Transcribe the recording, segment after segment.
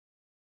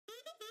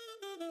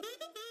What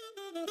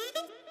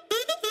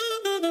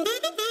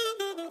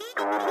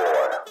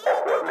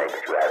makes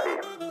you happy?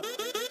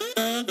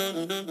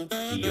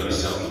 Be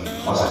yourself, be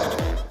positive.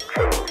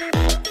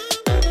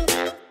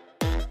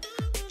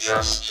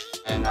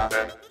 Just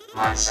another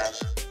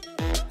mindset.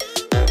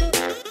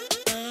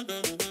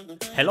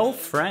 Hello,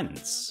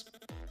 friends,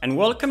 and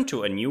welcome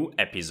to a new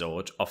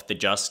episode of the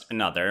Just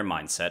Another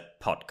Mindset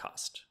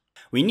podcast.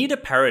 We need a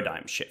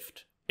paradigm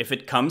shift if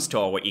it comes to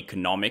our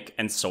economic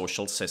and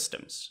social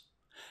systems.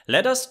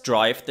 Let us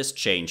drive this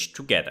change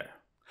together.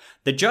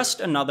 The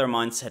Just Another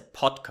Mindset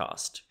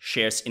podcast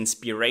shares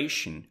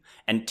inspiration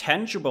and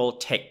tangible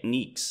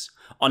techniques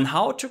on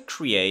how to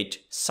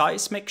create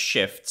seismic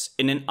shifts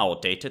in an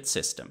outdated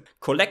system,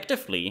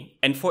 collectively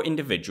and for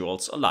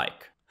individuals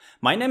alike.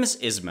 My name is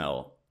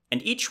Ismael,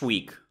 and each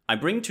week I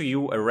bring to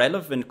you a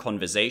relevant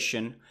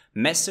conversation,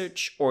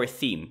 message, or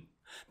theme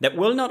that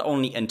will not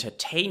only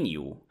entertain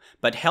you,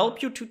 but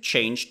help you to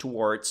change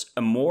towards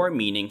a more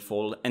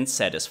meaningful and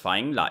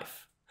satisfying life.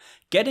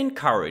 Get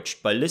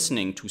encouraged by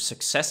listening to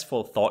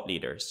successful thought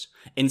leaders,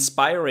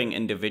 inspiring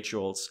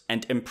individuals,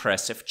 and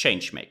impressive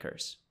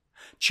changemakers.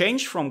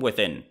 Change from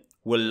within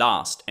will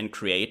last and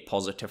create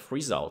positive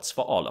results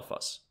for all of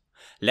us.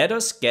 Let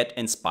us get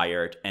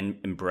inspired and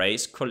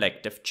embrace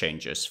collective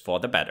changes for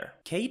the better.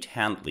 Kate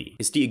Handley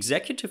is the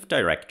executive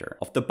director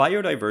of the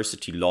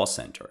Biodiversity Law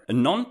Center, a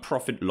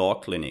non-profit law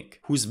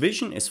clinic whose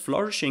vision is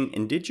flourishing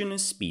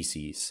indigenous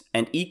species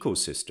and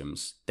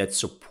ecosystems that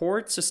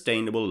support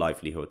sustainable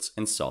livelihoods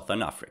in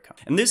Southern Africa.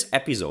 In this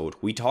episode,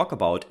 we talk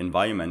about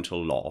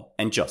environmental law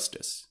and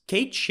justice.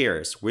 Kate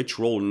shares which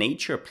role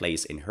nature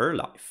plays in her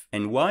life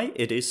and why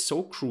it is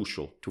so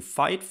crucial to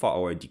fight for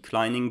our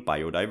declining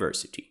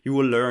biodiversity. You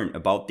will learn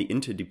about the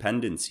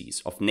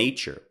interdependencies of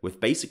nature with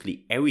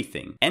basically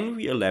everything, and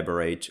we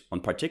elaborate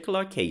on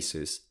particular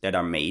cases that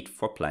are made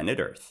for planet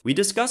Earth. We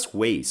discuss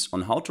ways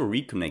on how to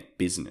reconnect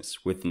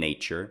business with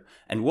nature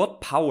and what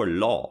power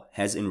law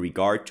has in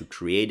regard to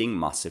creating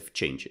massive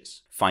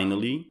changes.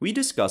 Finally, we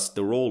discuss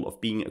the role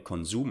of being a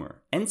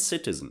consumer and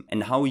citizen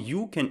and how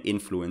you can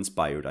influence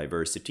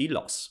biodiversity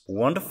loss.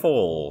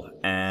 Wonderful.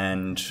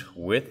 And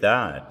with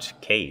that,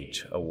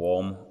 Kate, a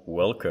warm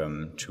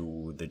welcome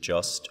to the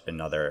Just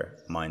Another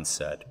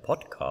Mindset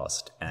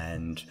podcast.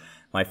 And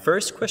my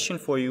first question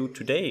for you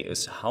today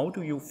is, how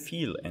do you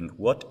feel and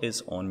what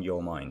is on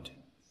your mind?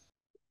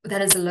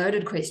 That is a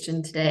loaded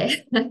question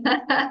today.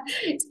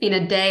 It's been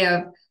a day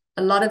of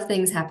a lot of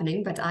things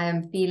happening, but I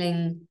am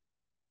feeling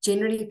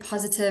generally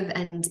positive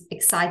and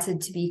excited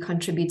to be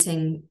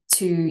contributing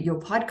to your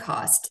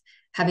podcast,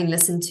 having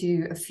listened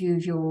to a few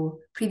of your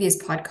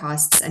previous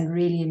podcasts and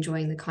really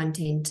enjoying the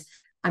content.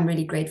 I'm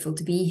really grateful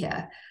to be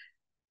here.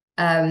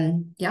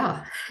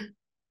 Yeah.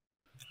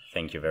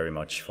 Thank you very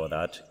much for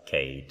that,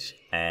 Kate.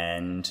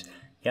 And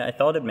yeah, I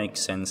thought it makes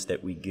sense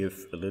that we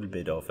give a little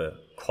bit of a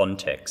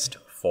context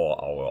for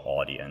our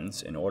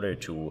audience in order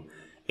to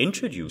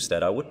introduce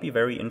that. I would be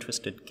very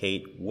interested,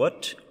 Kate,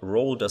 what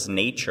role does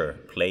nature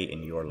play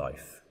in your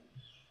life?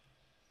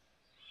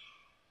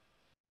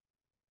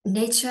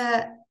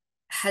 Nature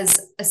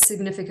has a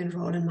significant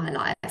role in my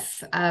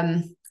life.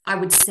 I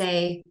would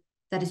say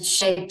that it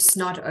shapes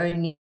not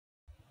only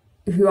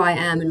who I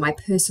am in my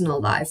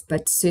personal life,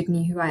 but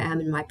certainly who I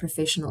am in my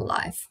professional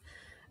life.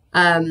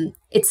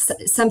 It's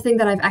something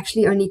that I've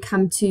actually only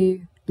come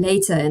to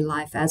later in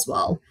life as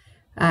well.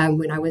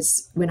 When I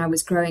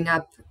was growing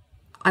up,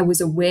 I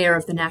was aware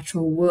of the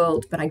natural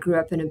world, but I grew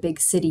up in a big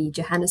city,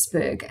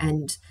 Johannesburg,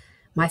 and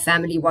my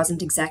family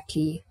wasn't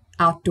exactly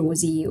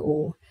outdoorsy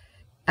or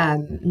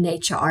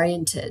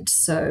nature-oriented.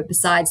 So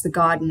besides the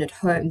garden at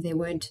home, there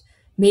weren't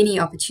many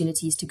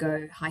opportunities to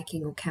go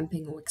hiking or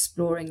camping or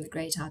exploring the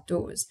great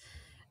outdoors.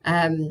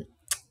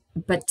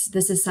 But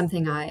this is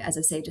something I, as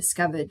I say,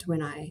 discovered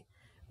when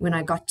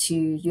I got to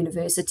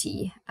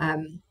university,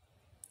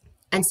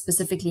 and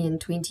specifically in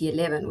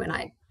 2011 when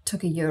I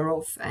took a year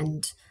off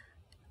and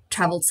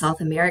traveled South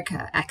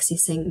America,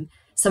 accessing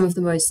some of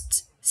the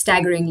most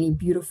staggeringly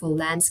beautiful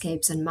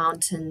landscapes and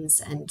mountains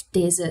and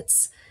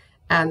deserts,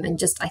 and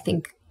just, I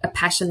think, a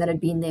passion that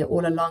had been there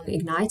all along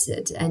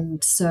ignited.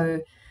 And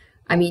so,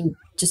 I mean,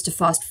 just to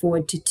fast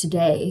forward to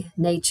today,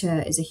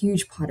 nature is a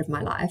huge part of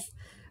my life.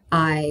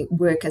 I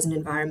work as an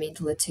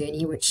environmental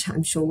attorney, which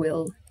I'm sure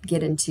we'll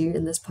get into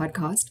in this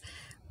podcast.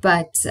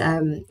 But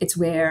it's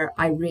where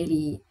I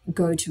really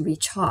go to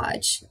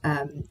recharge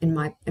in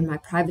my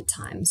private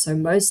time. So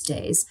most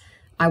days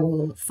I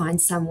will find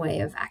some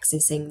way of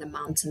accessing the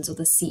mountains or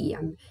the sea.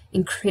 I'm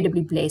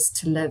incredibly blessed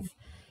to live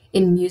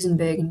in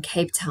Muizenberg in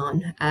Cape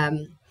Town,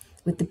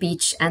 with the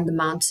beach and the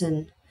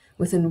mountain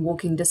within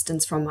walking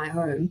distance from my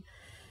home.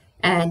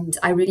 And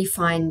I really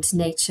find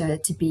nature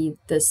to be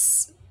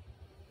this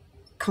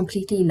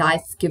completely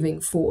life-giving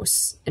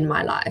force in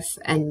my life,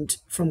 and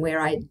from where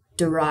I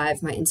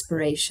derive my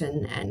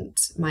inspiration and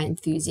my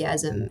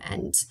enthusiasm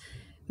and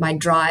my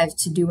drive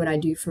to do what I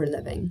do for a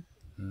living.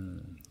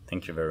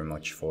 Thank you very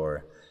much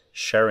for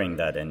sharing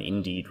that. And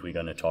indeed, we're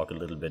going to talk a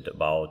little bit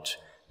about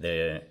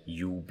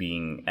you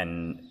being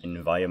an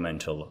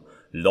environmental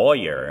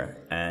lawyer,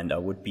 and I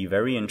would be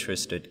very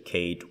interested,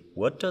 Kate,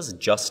 what does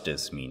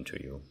justice mean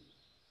to you?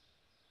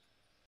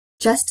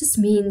 Justice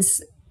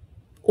means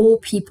all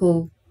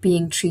people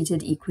being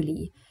treated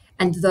equally,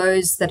 and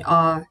those that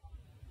are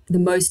the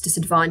most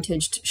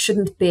disadvantaged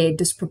shouldn't bear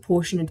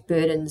disproportionate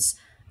burdens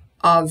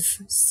of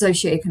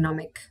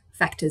socioeconomic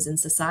factors in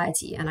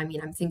society. And I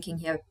mean, I'm thinking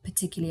here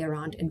particularly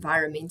around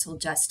environmental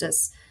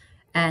justice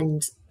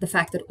and the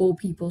fact that all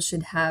people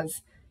should have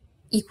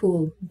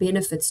equal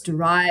benefits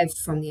derived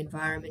from the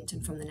environment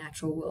and from the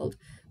natural world.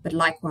 But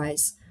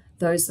likewise,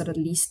 those that are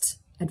least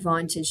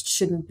advantaged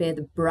shouldn't bear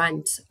the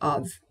brunt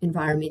of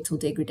environmental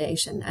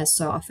degradation, as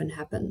so often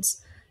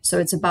happens. So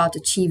it's about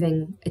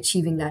achieving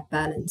that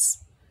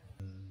balance.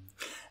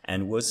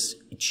 And was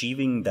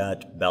achieving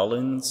that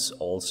balance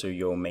also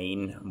your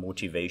main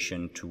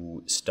motivation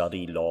to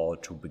study law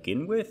to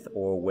begin with?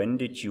 Or when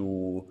did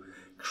you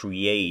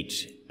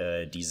create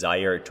a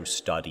desire to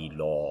study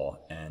law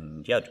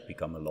and, to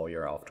become a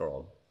lawyer after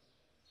all?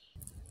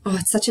 Oh,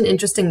 it's such an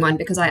interesting one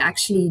because I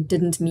actually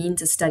didn't mean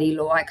to study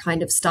law. I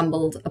kind of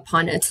stumbled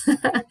upon it.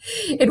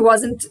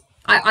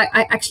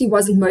 I actually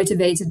wasn't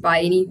motivated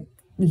by any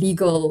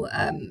legal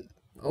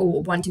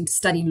or wanting to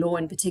study law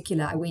in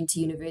particular. I went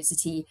to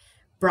university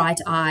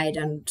bright-eyed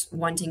and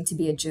wanting to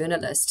be a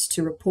journalist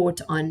to report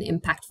on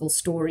impactful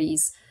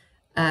stories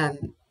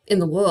in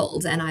the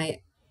world. And I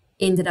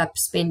ended up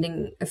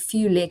spending a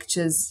few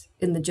lectures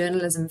in the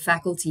journalism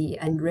faculty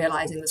and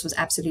realizing this was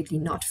absolutely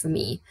not for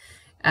me.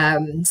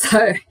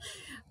 So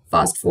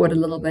fast forward a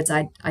little bit,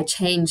 I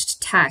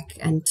changed tack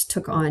and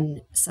took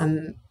on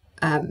some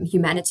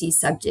humanities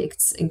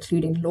subjects,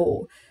 including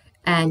law,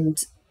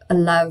 and a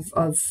love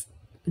of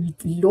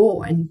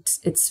law and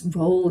its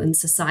role in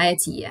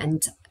society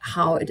and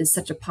how it is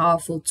such a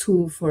powerful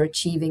tool for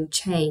achieving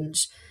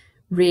change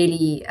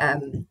really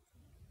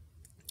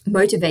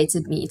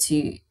motivated me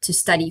to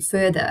study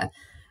further.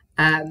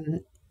 So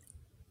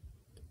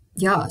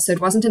it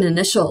wasn't an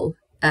initial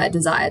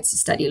desire to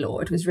study law.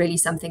 It was really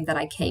something that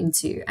I came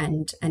to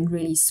and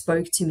really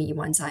spoke to me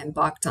once I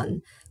embarked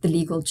on the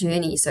legal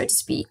journey, so to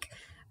speak.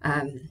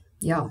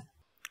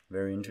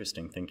 Very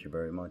interesting. Thank you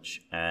very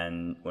much.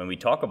 And when we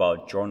talk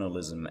about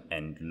journalism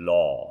and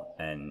law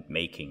and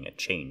making a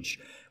change,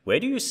 where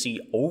do you see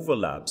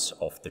overlaps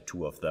of the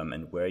two of them,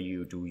 and where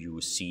do you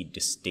see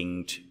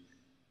distinct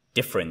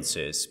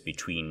differences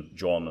between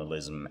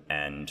journalism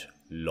and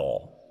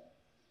law?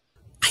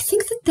 I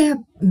think that they're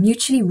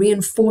mutually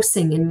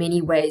reinforcing in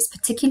many ways,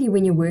 particularly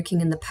when you're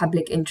working in the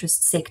public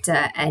interest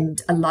sector,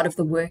 and a lot of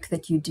the work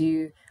that you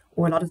do,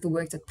 or a lot of the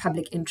work that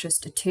public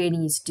interest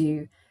attorneys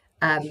do,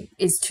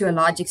 is to a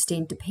large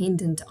extent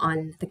dependent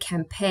on the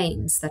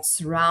campaigns that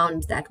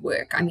surround that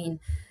work. I mean,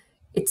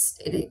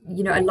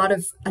 a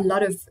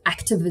lot of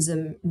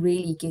activism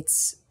really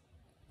gets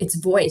its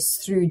voice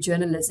through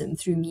journalism,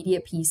 through media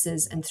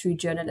pieces, and through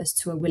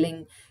journalists who are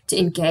willing to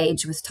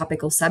engage with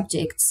topical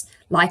subjects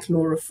like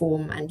law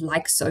reform and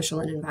like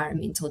social and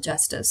environmental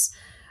justice.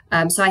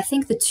 So I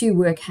think the two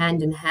work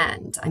hand in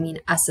hand. I mean,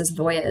 us as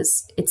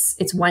lawyers,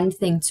 it's one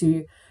thing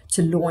to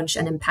launch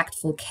an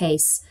impactful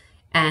case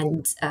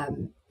and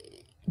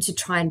to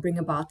try and bring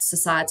about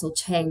societal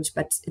change,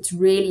 but it's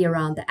really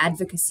around the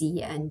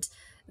advocacy and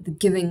the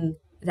giving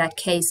that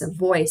case a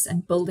voice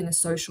and building a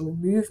social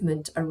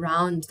movement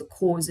around the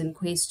cause in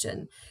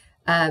question,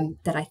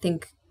 that I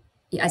think,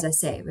 as I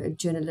say,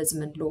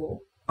 journalism and law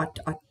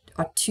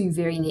are two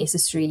very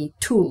necessary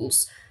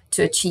tools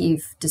to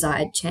achieve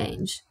desired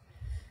change.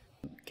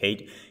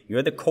 Kate,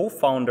 you're the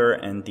co-founder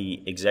and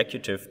the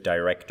executive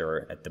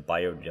director at the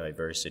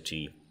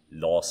Biodiversity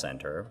Law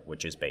Center,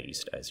 which is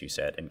based, as you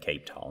said, in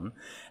Cape Town.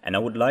 And I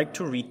would like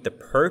to read the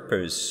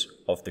purpose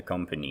of the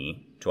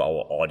company to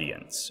our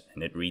audience,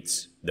 and it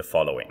reads the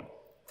following.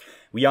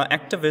 We are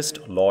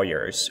activist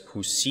lawyers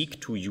who seek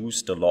to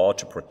use the law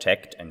to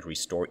protect and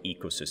restore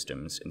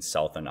ecosystems in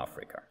Southern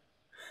Africa.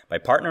 By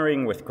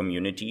partnering with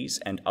communities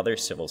and other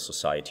civil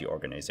society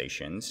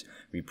organizations,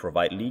 we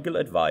provide legal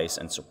advice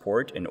and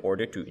support in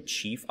order to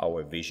achieve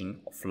our vision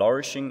of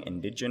flourishing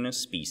indigenous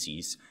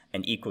species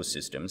and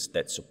ecosystems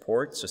that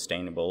support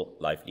sustainable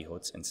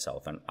livelihoods in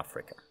Southern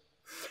Africa.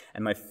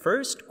 And my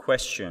first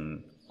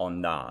question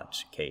on that,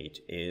 Kate,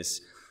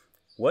 is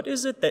what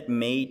is it that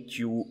made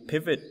you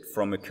pivot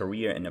from a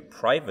career in a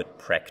private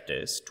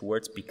practice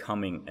towards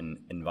becoming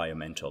an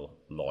environmental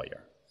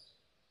lawyer?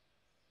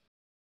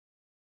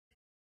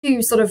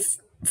 To sort of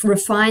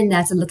refine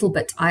that a little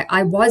bit,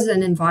 I was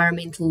an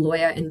environmental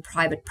lawyer in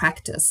private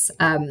practice,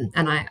 and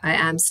I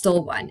am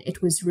still one.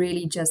 It was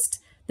really just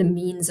the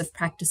means of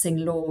practicing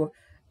law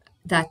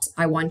that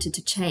I wanted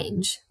to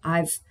change.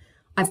 I've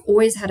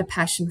always had a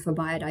passion for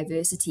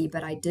biodiversity,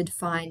 but I did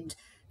find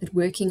that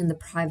working in the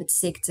private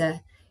sector,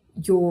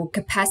 your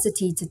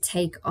capacity to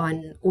take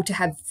on or to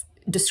have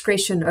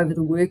discretion over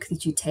the work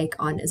that you take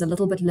on is a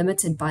little bit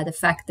limited by the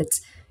fact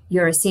that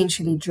you're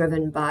essentially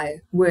driven by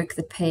work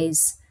that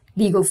pays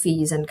legal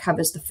fees and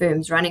covers the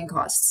firm's running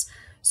costs.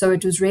 So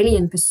it was really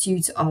in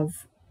pursuit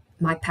of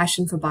my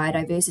passion for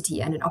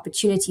biodiversity and an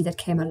opportunity that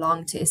came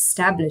along to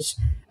establish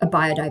a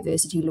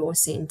Biodiversity Law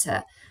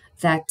Center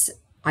that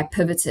I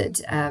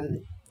pivoted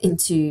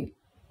into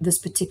this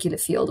particular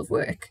field of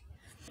work.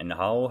 And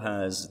how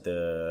has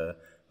the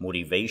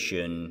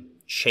motivation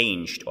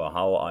changed, or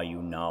how are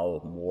you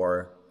now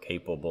more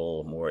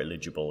capable, more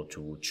eligible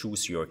to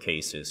choose your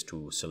cases,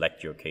 to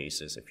select your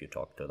cases, if you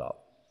talk to that?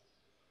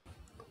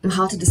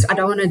 How to I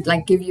don't want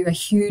to give you a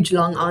huge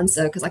long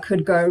answer because I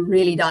could go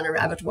really down a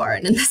rabbit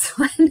warren in this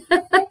one.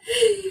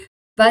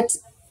 But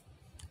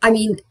I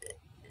mean,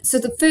 so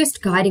the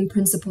first guiding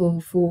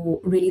principle for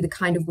really the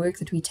kind of work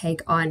that we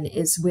take on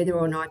is whether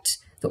or not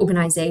the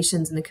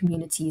organizations and the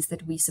communities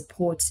that we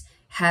support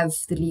have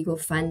the legal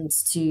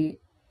funds to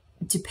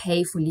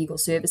pay for legal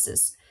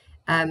services.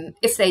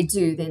 If they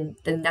do, then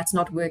that's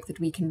not work that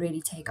we can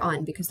really take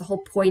on, because the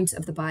whole point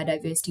of the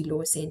Biodiversity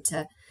Law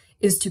Center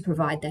is to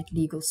provide that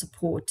legal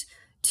support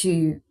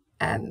to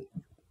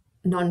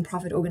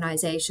non-profit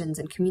organizations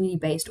and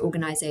community-based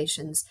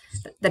organizations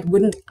that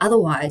wouldn't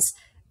otherwise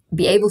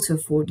be able to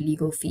afford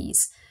legal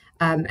fees.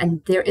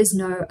 And there is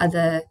no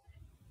other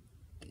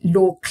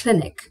law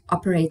clinic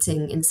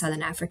operating in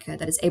Southern Africa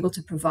that is able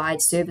to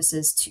provide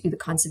services to the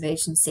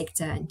conservation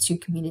sector and to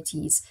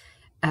communities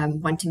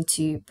wanting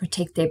to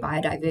protect their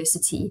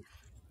biodiversity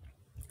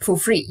for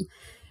free.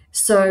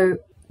 So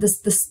the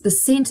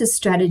centre's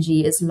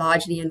strategy is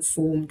largely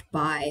informed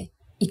by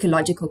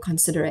ecological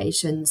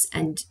considerations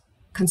and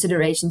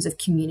considerations of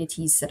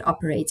communities that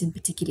operate in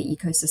particular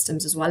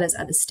ecosystems, as well as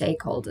other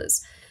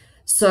stakeholders.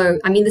 So,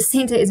 I mean, the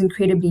center is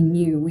incredibly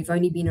new. We've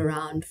only been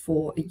around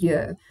for a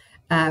year.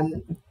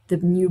 The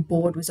new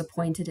board was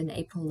appointed in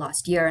April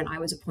last year, and I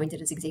was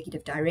appointed as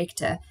executive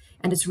director.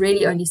 And it's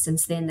really only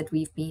since then that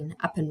we've been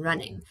up and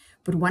running.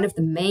 But one of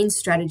the main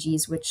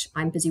strategies, which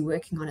I'm busy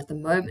working on at the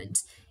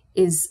moment,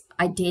 is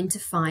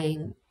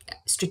identifying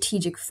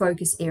strategic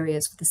focus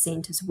areas for the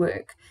center's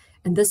work.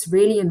 And this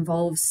really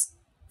involves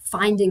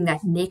finding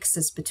that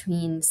nexus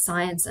between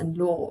science and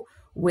law,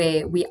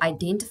 where we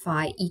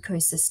identify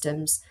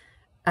ecosystems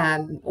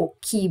or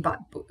key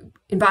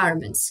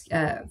environments,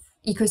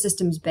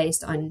 ecosystems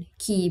based on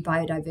key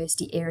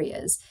biodiversity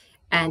areas,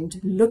 and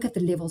look at the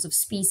levels of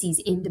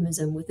species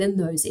endemism within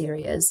those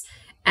areas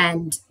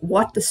and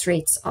what the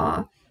threats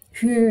are,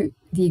 who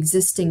the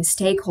existing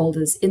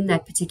stakeholders in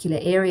that particular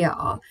area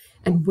are,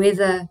 and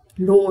whether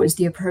law is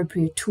the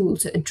appropriate tool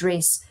to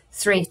address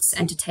threats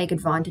and to take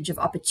advantage of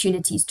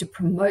opportunities to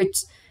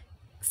promote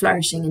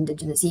flourishing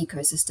indigenous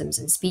ecosystems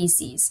and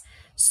species.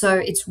 So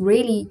it's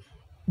really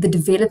the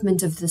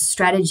development of the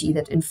strategy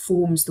that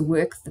informs the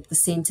work that the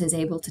center is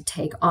able to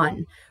take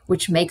on,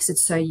 which makes it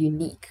so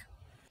unique.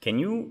 Can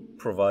you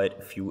provide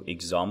a few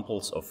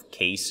examples of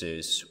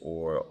cases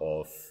or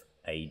of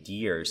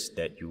ideas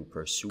that you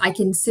pursue? I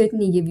can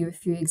certainly give you a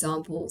few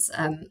examples.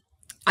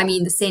 I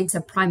mean, the center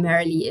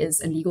primarily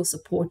is a legal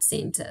support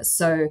center.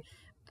 So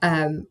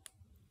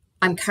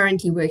I'm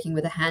currently working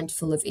with a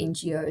handful of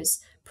NGOs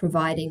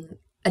providing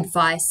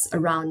advice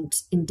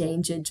around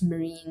endangered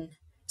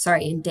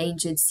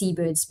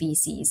seabird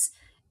species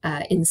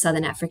in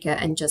Southern Africa,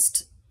 and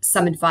just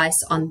some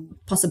advice on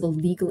possible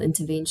legal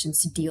interventions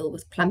to deal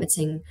with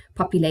plummeting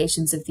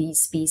populations of these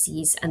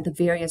species and the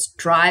various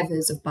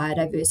drivers of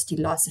biodiversity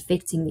loss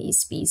affecting these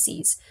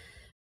species.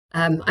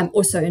 I'm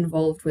also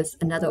involved with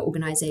another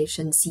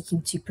organization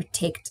seeking to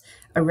protect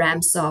a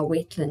Ramsar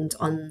wetland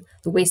on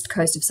the west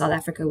coast of South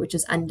Africa, which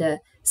is under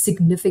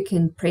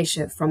significant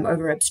pressure from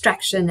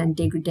over-abstraction and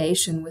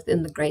degradation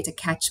within the greater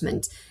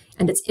catchment.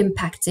 And it's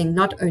impacting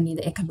not only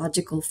the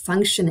ecological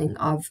functioning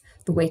of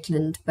the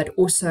wetland, but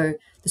also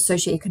the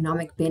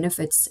socioeconomic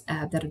benefits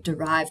that are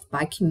derived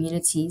by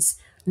communities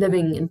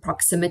living in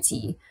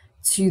proximity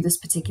to this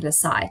particular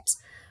site.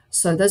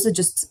 So those are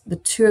just the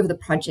two of the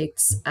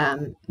projects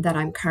that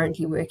I'm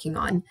currently working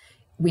on.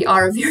 We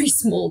are a very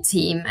small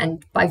team,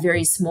 and by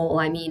very small,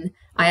 I mean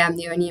I am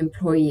the only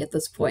employee at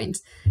this point.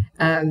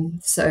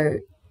 So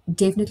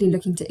definitely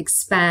looking to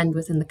expand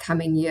within the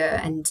coming year,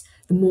 and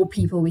the more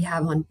people we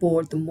have on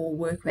board, the more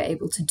work we're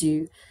able to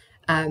do.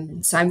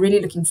 So I'm really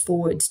looking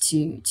forward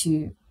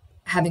to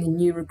having a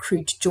new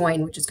recruit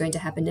join, which is going to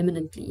happen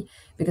imminently,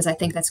 because I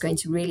think that's going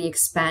to really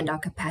expand our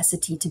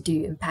capacity to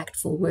do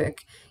impactful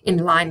work in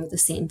line with the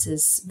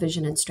center's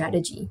vision and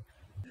strategy.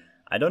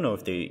 I don't know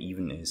if there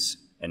even is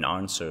an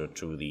answer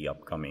to the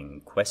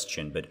upcoming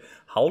question, but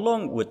how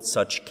long would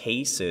such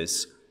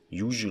cases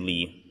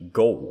usually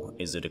go?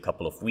 Is it a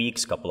couple of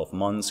weeks, couple of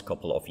months,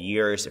 couple of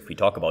years? If we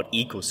talk about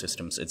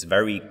ecosystems, it's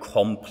very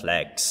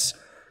complex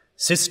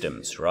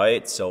systems,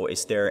 right? So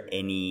is there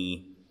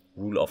any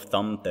rule of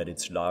thumb that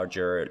it's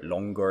larger,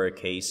 longer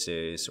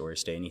cases, or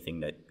is there anything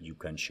that you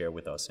can share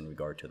with us in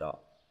regard to that?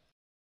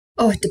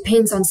 Oh, it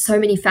depends on so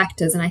many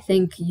factors, and I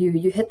think you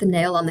hit the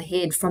nail on the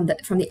head from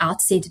the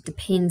outset. It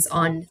depends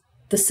on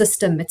the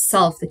system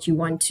itself that you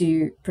want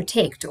to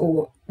protect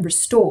or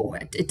restore.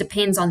 It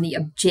depends on the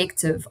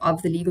objective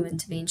of the legal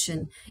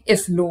intervention,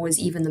 if law is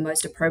even the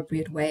most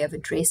appropriate way of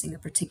addressing a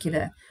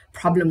particular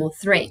problem or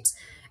threat.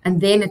 And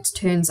then it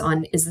turns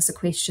on, is this a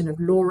question of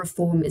law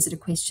reform? Is it a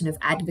question of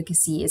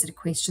advocacy? Is it a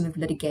question of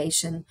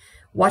litigation?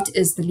 What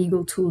is the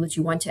legal tool that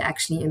you want to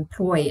actually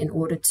employ in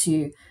order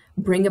to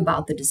bring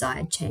about the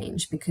desired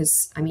change?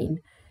 Because, I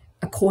mean,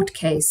 a court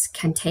case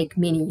can take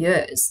many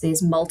years.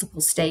 There's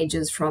multiple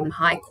stages from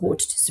High Court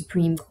to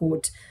Supreme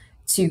Court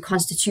to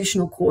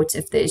Constitutional Court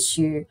if the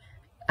issue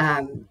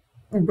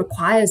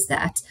requires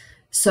that.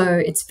 So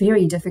it's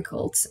very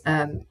difficult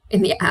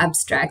in the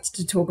abstract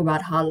to talk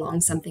about how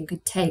long something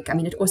could take. I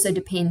mean, it also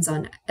depends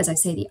on, as I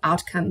say, the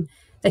outcome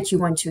that you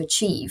want to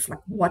achieve. Like,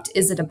 what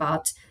is it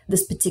about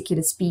this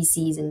particular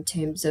species in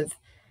terms of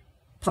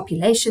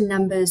population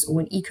numbers or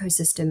an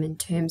ecosystem in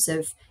terms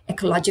of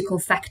ecological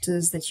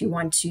factors that you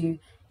want to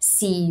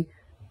see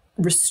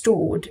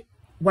restored?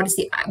 What is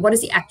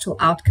the actual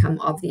outcome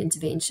of the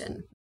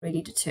intervention?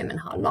 Really determine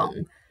how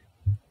long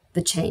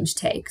the change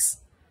takes.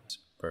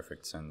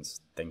 Perfect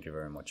sense. Thank you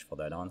very much for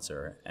that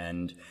answer.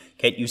 And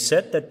Kate, you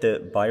said that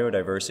the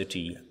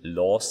Biodiversity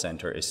Law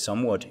Center is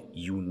somewhat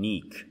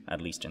unique,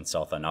 at least in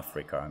Southern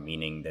Africa,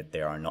 meaning that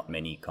there are not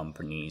many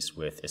companies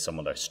with a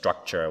similar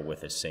structure,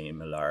 with a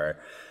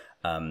similar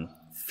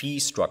fee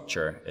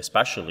structure,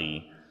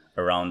 especially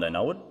around. And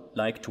I would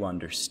like to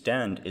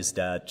understand, is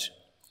that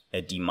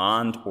a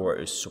demand or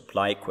a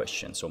supply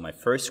question? So my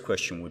first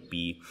question would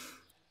be,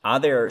 are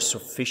there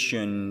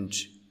sufficient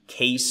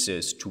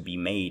cases to be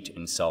made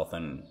in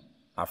Southern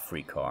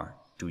Africa,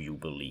 do you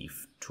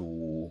believe,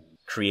 to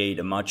create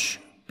a much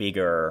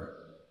bigger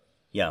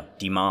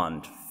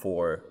demand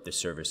for the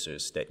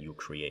services that you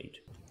create?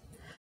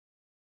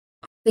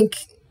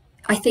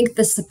 I think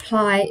the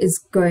supply is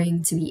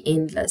going to be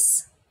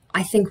endless.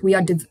 I think we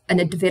are in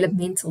a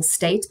developmental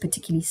state,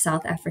 particularly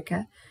South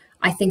Africa.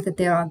 I think that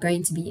there are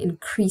going to be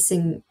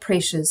increasing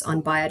pressures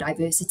on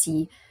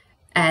biodiversity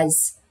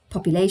as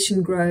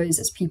population grows,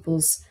 as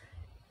people's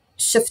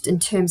shift in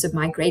terms of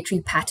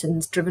migratory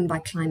patterns driven by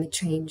climate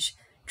change,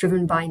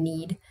 driven by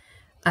need.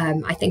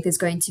 I think there's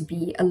going to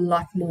be a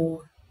lot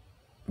more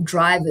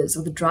drivers,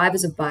 or the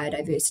drivers of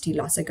biodiversity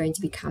loss are going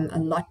to become a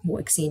lot more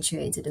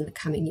accentuated in the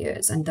coming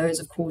years. And those,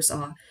 of course,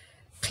 are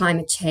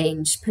climate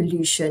change,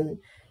 pollution,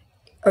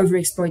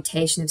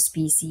 overexploitation of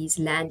species,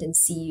 land and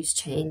sea use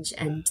change,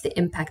 and the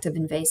impact of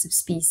invasive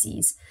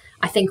species.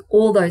 I think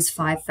all those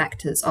 5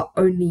 factors are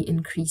only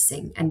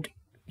increasing, and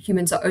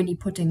humans are only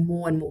putting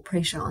more and more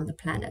pressure on the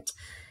planet.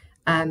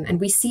 And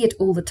we see it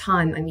all the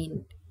time. I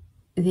mean,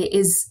 there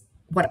is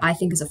what I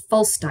think is a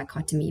false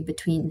dichotomy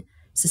between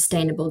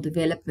sustainable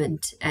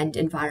development and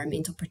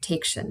environmental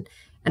protection.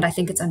 And I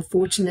think it's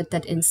unfortunate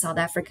that in South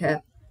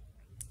Africa,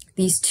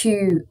 these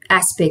two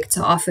aspects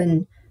are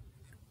often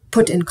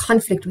put in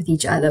conflict with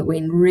each other,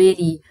 when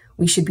really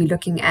we should be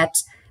looking at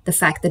the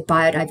fact that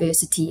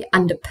biodiversity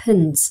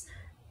underpins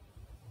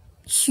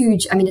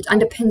it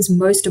underpins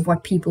most of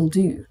what people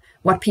do,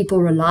 what people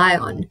rely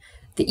on,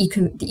 the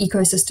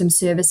ecosystem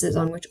services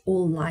on which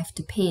all life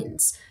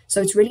depends.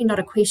 So it's really not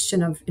a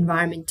question of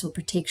environmental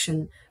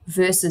protection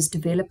versus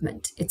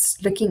development.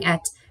 It's looking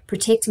at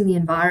protecting the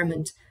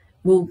environment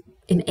will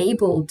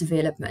enable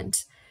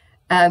development.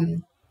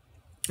 And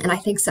I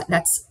think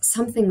that's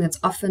something that's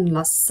often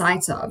lost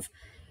sight of.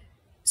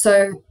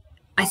 So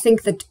I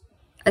think that,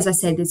 as I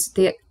said,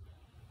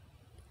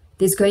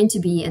 there's going to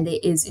be, and there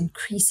is,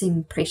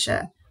 increasing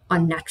pressure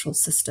on natural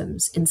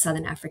systems in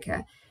Southern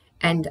Africa.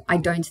 And I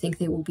don't think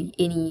there will be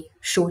any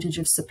shortage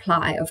of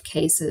supply of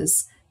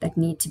cases that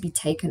need to be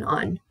taken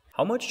on.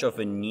 How much of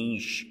a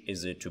niche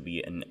is it to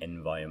be an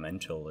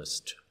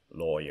environmentalist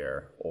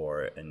lawyer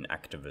or an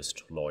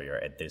activist lawyer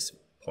at this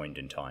point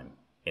in time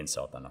in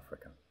Southern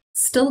Africa?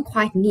 Still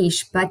quite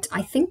niche, but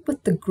I think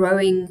with the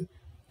growing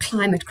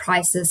climate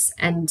crisis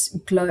and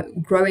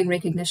growing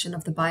recognition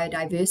of the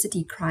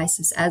biodiversity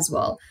crisis as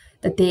well,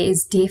 that there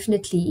is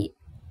definitely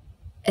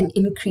an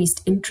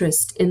increased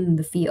interest in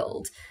the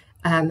field.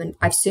 And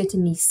I've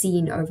certainly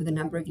seen over the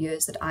number of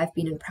years that I've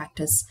been in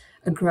practice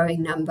a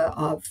growing number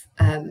of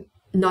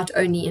not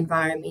only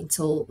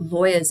environmental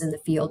lawyers in the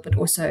field, but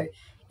also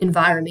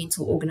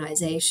environmental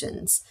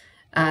organizations.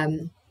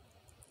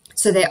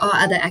 So there are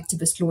other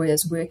activist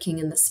lawyers working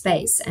in the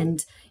space,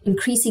 and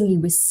increasingly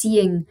we're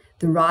seeing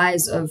the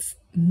rise of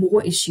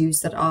more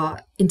issues that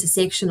are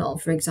intersectional.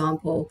 For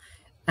example,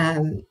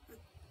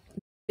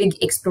 big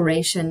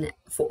exploration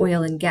for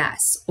oil and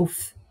gas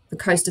off the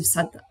coast of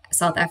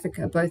South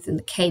Africa, both in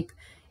the Cape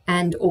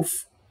and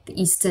off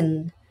the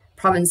eastern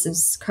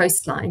provinces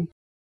coastline.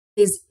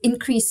 There's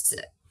increased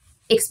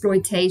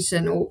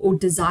exploitation or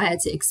desire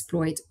to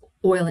exploit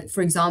oil,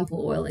 for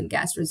example, oil and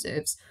gas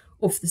reserves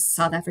off the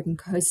South African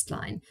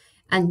coastline.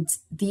 And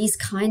these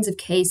kinds of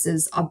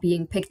cases are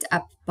being picked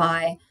up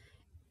by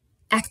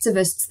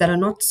activists that are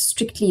not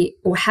strictly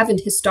or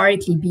haven't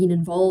historically been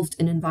involved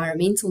in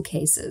environmental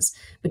cases,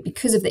 but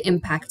because of the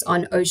impact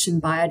on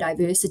ocean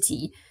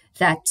biodiversity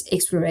that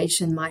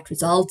exploration might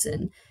result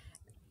in,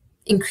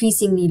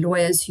 increasingly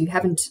lawyers who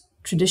haven't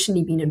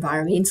traditionally been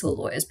environmental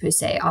lawyers per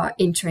se are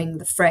entering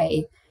the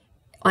fray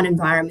on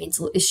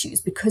environmental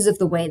issues because of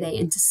the way they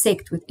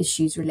intersect with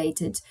issues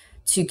related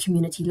to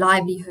community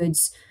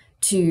livelihoods,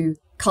 to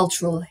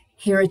cultural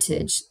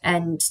heritage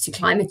and to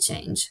climate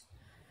change.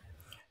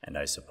 And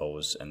I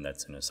suppose, and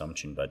that's an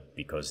assumption, but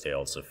because they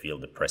also feel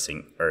the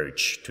pressing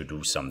urge to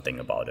do something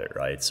about it,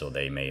 right? So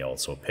they may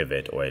also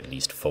pivot or at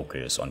least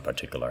focus on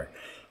particular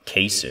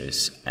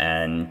cases.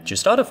 And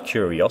just out of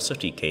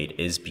curiosity, Kate,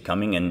 is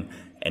becoming an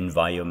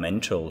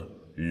environmental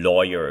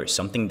lawyer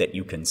something that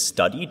you can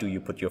study? Do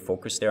you put your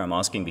focus there? I'm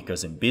asking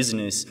because in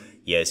business,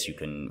 yes, you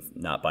can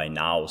not by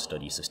now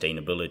study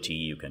sustainability,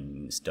 you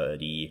can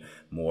study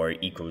more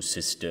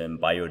ecosystem,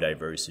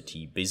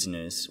 biodiversity,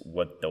 business.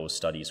 What those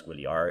studies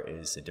really are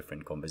is a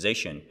different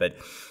conversation. But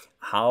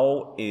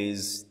how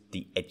is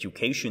the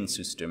education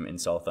system in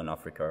Southern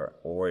Africa,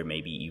 or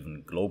maybe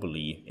even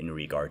globally, in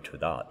regard to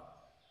that?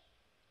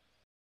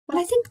 Well,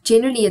 I think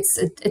generally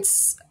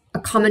it's a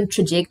common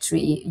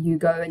trajectory. You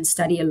go and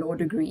study a law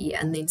degree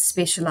and then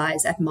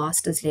specialize at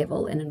master's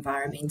level in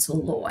environmental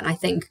law. And I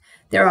think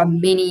there are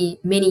many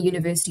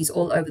universities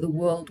all over the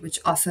world which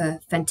offer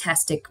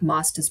fantastic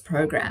master's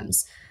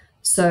programs.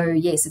 So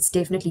yes, it's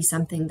definitely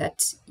something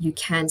that you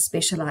can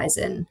specialize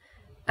in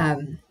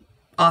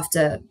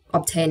after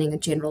obtaining a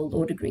general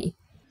law degree.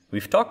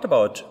 We've talked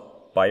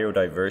about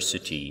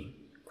biodiversity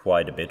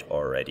quite a bit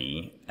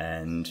already,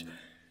 and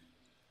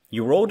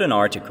you wrote an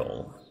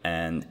article,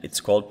 and it's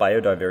called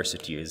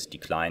 "Biodiversity is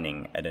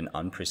Declining at an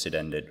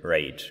Unprecedented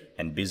Rate,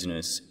 and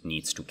Business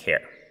Needs to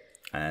Care."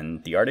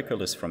 And the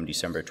article is from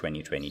December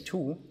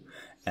 2022,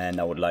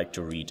 and I would like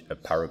to read a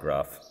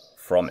paragraph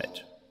from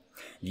it.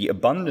 The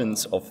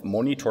abundance of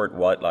monitored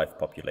wildlife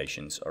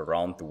populations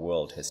around the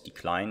world has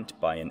declined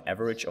by an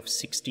average of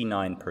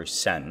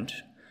 69%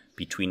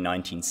 between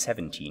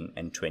 1917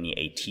 and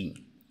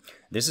 2018.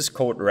 This is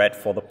code red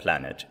for the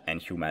planet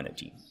and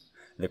humanity.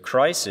 The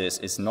crisis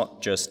is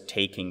not just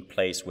taking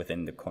place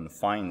within the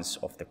confines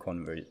of the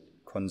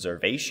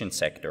conservation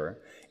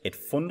sector, it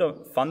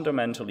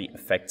fundamentally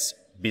affects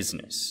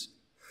business.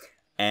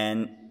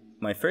 And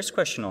my first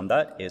question on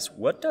that is,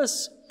 what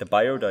does the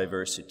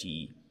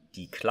biodiversity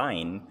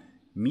decline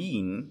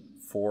mean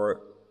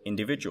for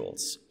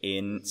individuals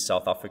in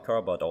South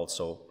Africa, but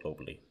also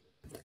globally?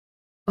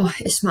 Oh,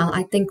 Ismael,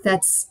 I think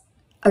that's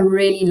a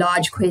really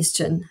large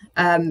question.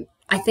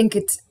 I think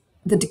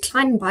the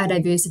decline in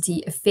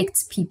biodiversity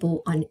affects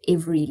people on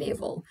every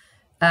level,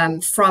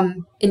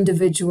 from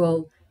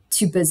individual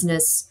to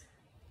business.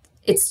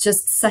 It's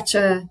just such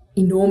an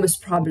enormous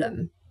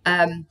problem.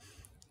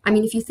 I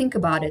mean, if you think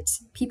about it,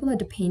 people are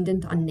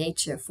dependent on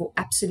nature for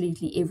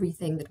absolutely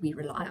everything that we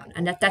rely on.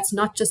 And that's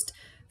not just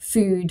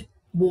food,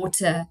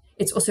 water,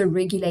 it's also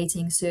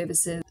regulating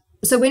services.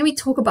 So when we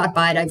talk about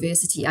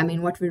biodiversity, I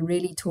mean, what we're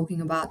really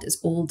talking about is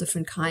all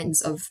different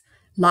kinds of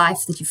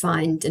life that you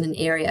find in an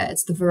area.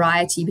 It's the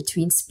variety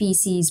between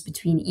species,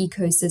 between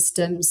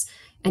ecosystems,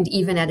 and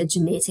even at a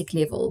genetic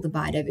level, the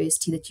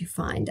biodiversity that you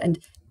find. And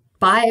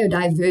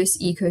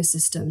biodiverse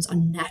ecosystems are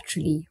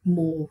naturally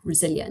more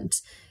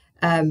resilient.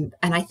 And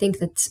I think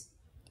that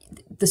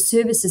the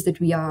services that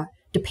we are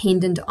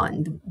dependent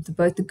on,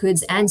 both the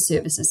goods and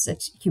services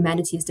that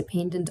humanity is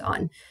dependent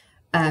on,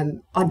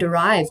 are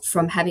derived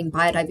from having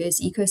biodiverse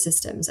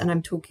ecosystems. And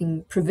I'm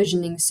talking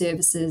provisioning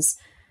services,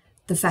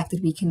 the fact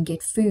that we can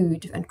get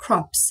food and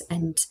crops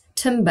and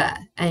timber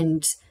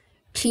and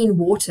clean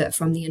water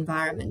from the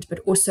environment, but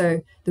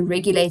also the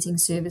regulating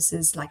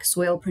services like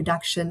soil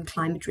production,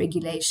 climate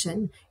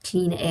regulation,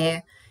 clean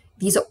air.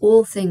 These are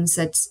all things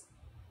that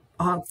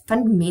are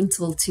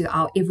fundamental to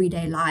our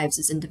everyday lives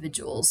as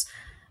individuals.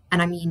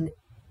 And I mean,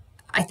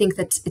 I think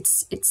that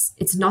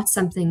it's not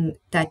something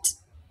that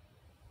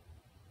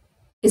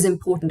is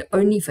important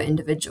only for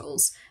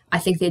individuals. I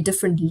think there are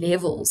different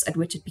levels at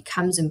which it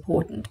becomes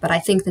important, but I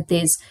think that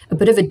there's a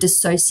bit of a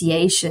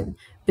dissociation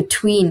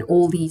between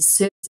all these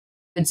services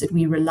that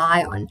we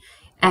rely on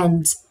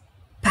and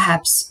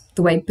perhaps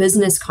the way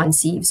business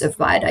conceives of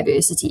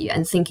biodiversity,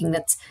 and thinking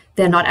that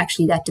they're not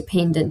actually that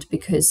dependent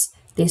because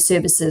their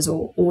services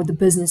or the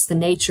business, the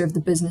nature of the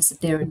business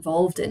that they're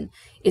involved in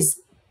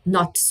is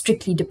not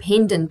strictly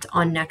dependent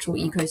on natural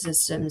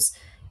ecosystems,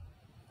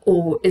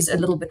 or is a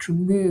little bit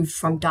removed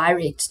from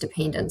direct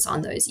dependence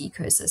on those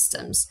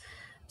ecosystems.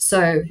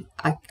 So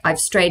I've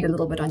strayed a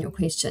little bit on your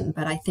question,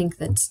 but I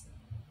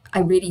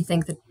really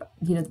think that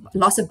the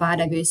loss of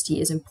biodiversity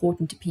is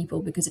important to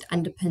people because it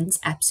underpins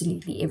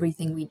absolutely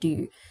everything we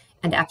do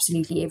and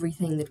absolutely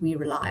everything that we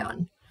rely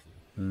on.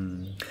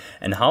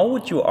 And how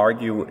would you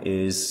argue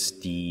is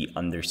the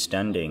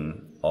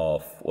understanding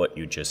of what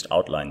you just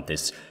outlined,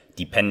 this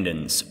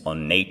dependence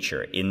on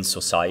nature in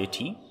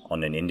society,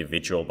 on an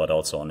individual, but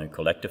also on a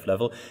collective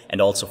level,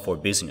 and also for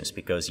business?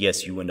 Because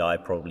yes, you and I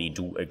probably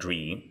do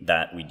agree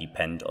that we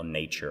depend on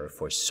nature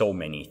for so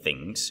many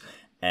things.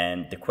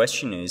 And the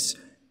question is,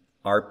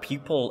 are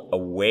people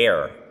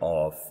aware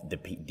of the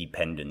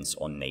dependence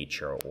on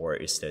nature, or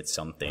is that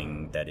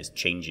something that is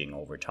changing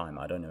over time?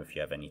 I don't know if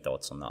you have any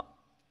thoughts on that.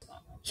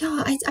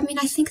 Yeah, I mean,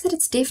 I think that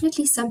it's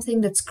definitely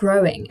something that's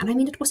growing. And I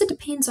mean, it also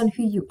depends on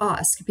who you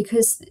ask,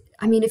 because,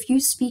 I mean, if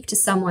you speak to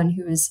someone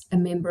who is a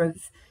member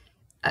of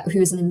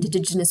who is an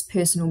indigenous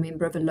person or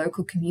member of a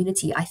local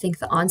community, I think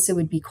the answer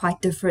would be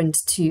quite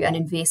different to an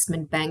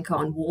investment banker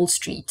on Wall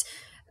Street,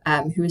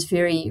 who is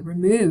very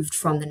removed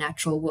from the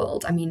natural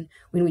world. I mean,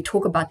 when we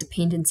talk about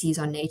dependencies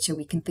on nature,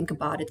 we can think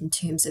about it in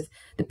terms of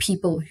the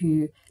people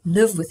who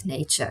live with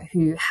nature,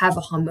 who have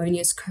a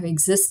harmonious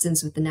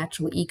coexistence with the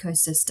natural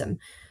ecosystem,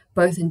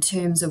 both in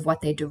terms of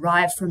what they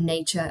derive from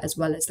nature, as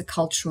well as the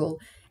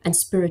cultural and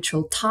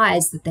spiritual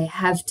ties that they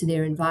have to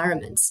their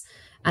environments.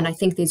 And I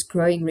think there's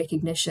growing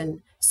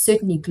recognition,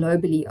 certainly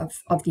globally,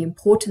 of the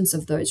importance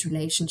of those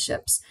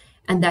relationships,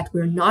 and that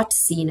we're not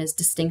seen as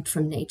distinct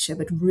from nature,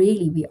 but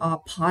really we are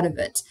part of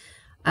it.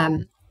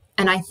 And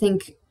I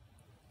think,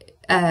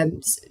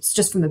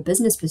 just from a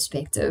business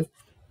perspective,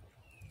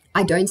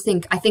 I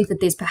think that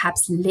there's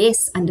perhaps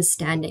less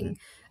understanding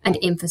and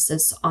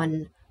emphasis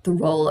on the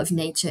role of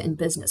nature in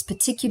business,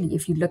 particularly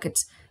if you look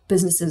at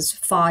businesses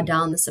far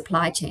down the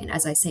supply chain.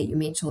 As I say, you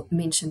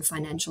mentioned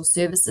financial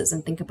services,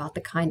 and think about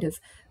the kind of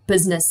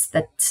business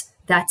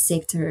that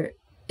sector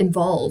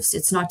involves.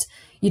 It's not,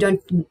 you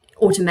don't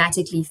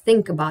automatically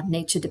think about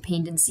nature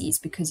dependencies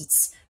because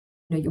it's,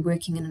 you're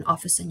working in an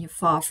office and you're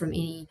far from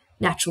any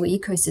natural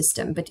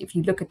ecosystem. But if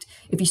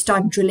you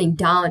start drilling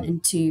down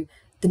into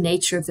the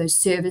nature of those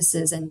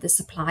services and the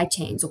supply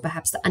chains, or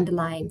perhaps the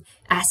underlying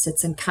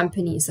assets and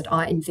companies that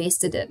are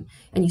invested in,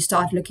 and you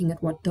start looking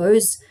at what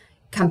those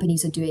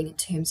companies are doing in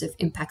terms of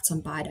impacts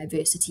on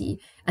biodiversity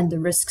and the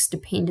risks,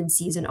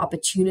 dependencies, and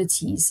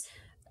opportunities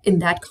in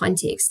that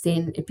context,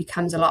 then it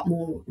becomes a lot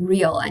more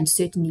real. And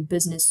certainly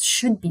business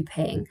should be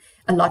paying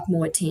a lot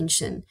more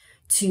attention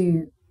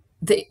to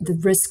the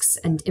risks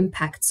and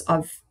impacts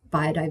of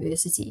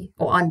biodiversity,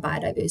 or on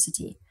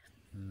biodiversity.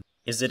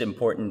 Is it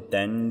important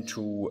then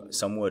to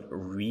somewhat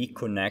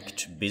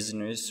reconnect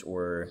business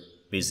or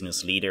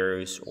business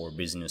leaders or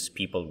business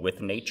people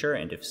with nature?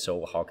 And if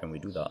so, how can we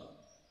do that?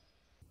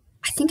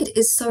 I think it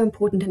is so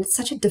important, and it's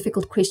such a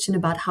difficult question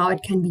about how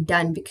it can be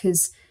done,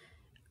 because,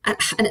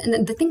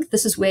 and I think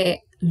this is where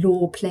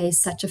law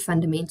plays such a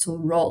fundamental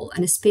role.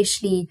 And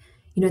especially,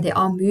 there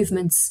are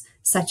movements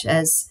such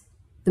as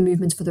the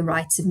movements for the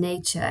rights of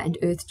nature and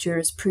earth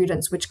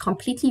jurisprudence, which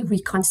completely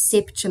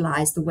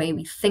reconceptualize the way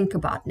we think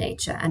about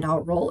nature and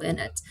our role in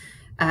it.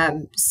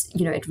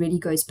 It really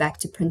goes back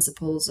to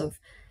principles of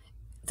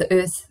the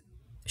earth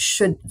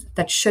should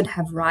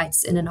have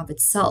rights in and of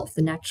itself,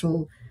 the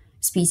natural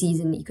species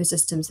and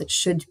ecosystems that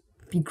should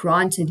be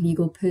granted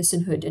legal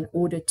personhood in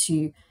order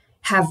to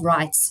have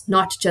rights,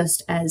 not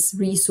just as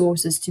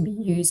resources to be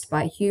used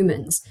by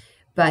humans,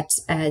 but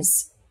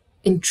as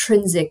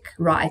intrinsic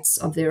rights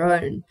of their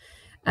own.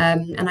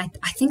 And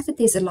I think that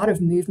there's a lot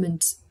of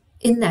movement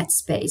in that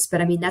space,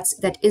 but I mean,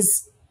 that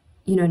is,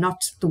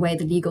 not the way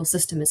the legal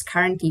system is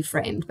currently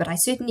framed. But I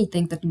certainly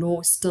think that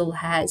law still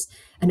has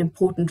an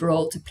important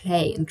role to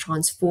play in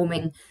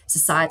transforming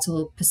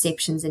societal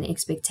perceptions and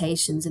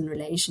expectations in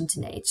relation to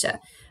nature.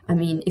 I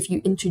mean, if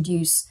you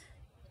introduce,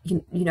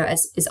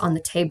 as is on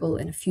the table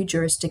in a few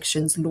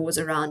jurisdictions, laws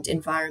around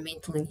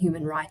environmental and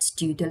human rights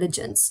due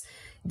diligence,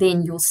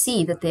 then you'll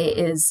see that there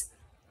is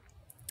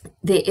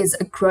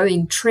a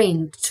growing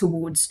trend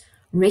towards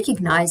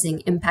recognizing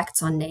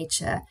impacts on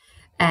nature.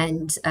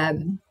 And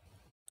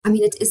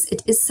it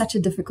is such a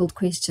difficult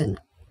question.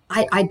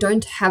 I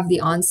don't have the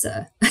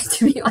answer,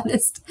 to be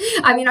honest.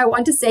 I mean, I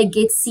want to say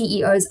get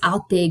CEOs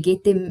out there,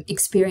 get them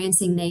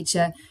experiencing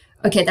nature.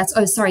 Okay, that's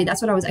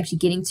what I was actually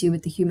getting to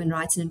with the human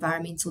rights and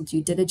environmental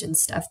due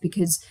diligence stuff,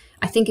 because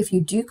I think if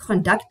you do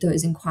conduct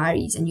those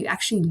inquiries and you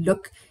actually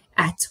look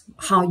at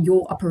how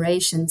your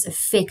operations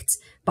affect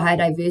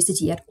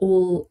biodiversity at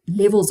all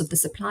levels of the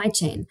supply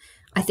chain,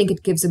 I think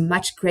it gives a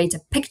much greater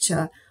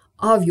picture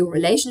of your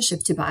relationship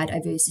to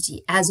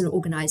biodiversity as an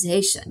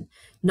organization,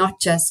 not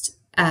just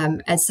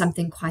as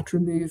something quite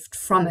removed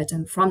from it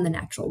and from the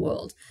natural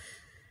world.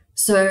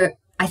 So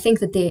I think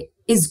that there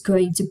is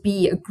going to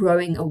be a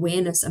growing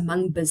awareness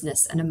among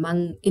business and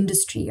among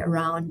industry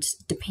around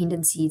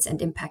dependencies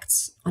and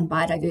impacts on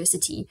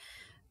biodiversity.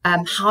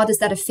 How does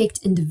that affect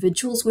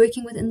individuals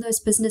working within those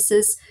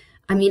businesses?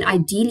 I mean,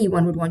 ideally,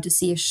 one would want to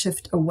see a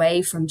shift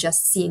away from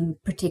just seeing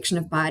protection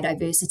of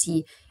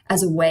biodiversity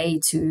as a way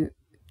to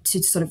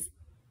sort of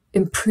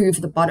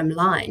improve the bottom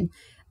line.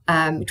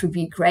 It would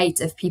be great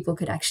if people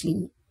could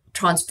actually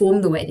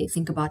transform the way they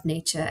think about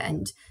nature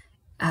and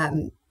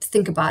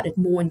think about it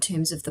more in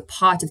terms of the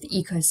part of the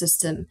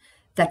ecosystem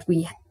that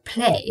we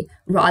play,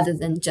 rather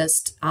than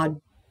just our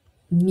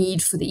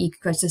need for the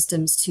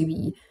ecosystems to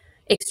be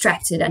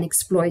extracted and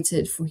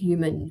exploited for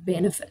human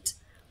benefit.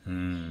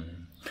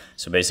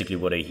 So basically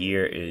what I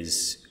hear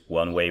is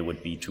one way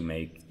would be to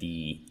make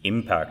the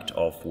impact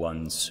of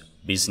one's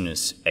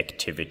business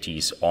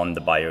activities on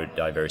the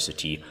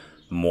biodiversity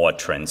more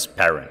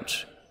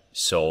transparent,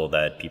 so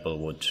that people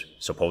would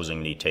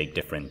supposedly take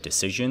different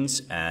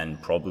decisions.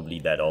 And probably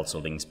that also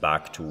links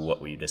back to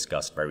what we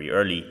discussed very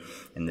early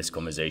in this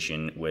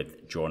conversation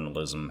with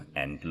journalism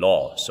and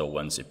law. So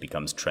once it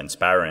becomes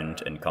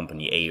transparent and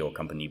company A or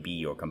company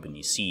B or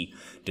company C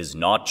does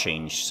not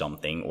change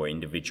something, or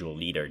individual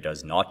leader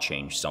does not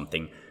change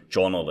something,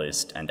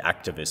 journalists and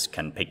activists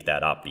can pick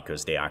that up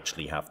because they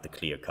actually have the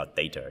clear-cut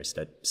data. Is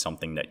that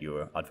something that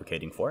you're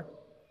advocating for?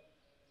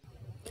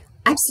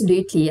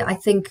 Absolutely. I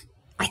think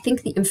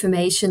the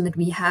information that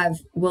we have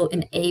will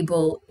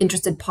enable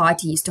interested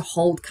parties to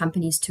hold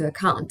companies to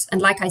account.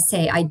 And like I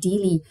say,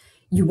 ideally,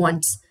 you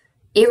want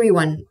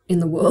everyone in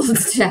the world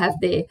to have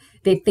their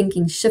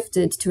thinking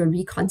shifted to a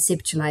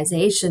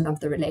reconceptualization of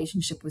the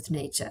relationship with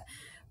nature.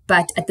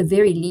 But at the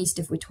very least,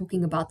 if we're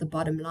talking about the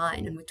bottom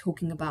line and we're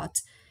talking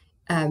about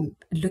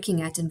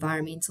looking at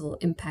environmental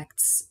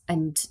impacts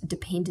and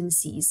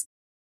dependencies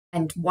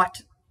and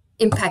what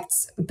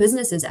impacts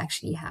businesses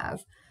actually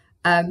have,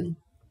 I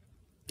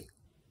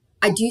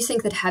do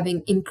think that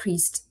having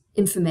increased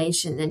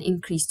information and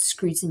increased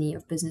scrutiny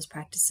of business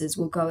practices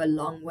will go a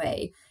long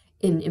way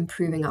in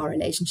improving our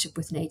relationship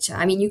with nature.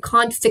 I mean, you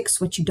can't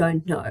fix what you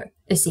don't know,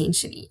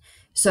 essentially.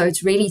 So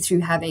it's really through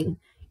having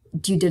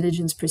due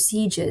diligence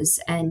procedures.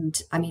 And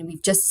I mean,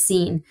 we've just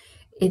seen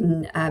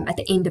at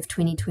the end of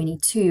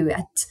 2022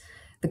 at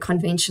the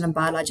Convention on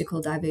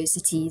Biological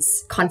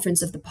Diversity's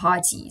Conference of the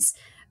Parties,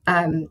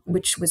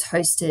 which was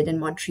hosted in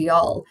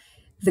Montreal,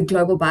 the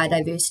Global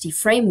Biodiversity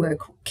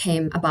Framework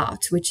came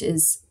about, which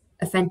is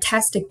a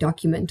fantastic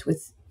document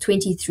with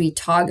 23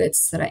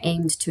 targets that are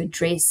aimed to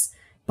address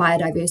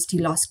biodiversity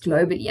loss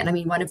globally. And I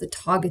mean, one of the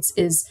targets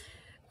is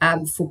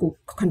for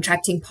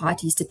contracting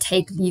parties to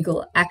take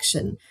legal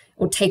action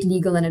or take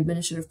legal and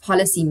administrative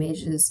policy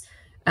measures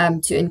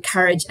to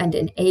encourage and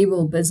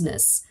enable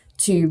business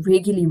to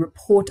regularly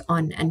report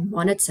on and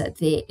monitor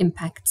their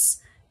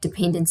impacts,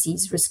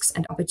 dependencies, risks,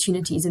 and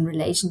opportunities in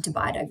relation to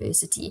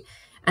biodiversity.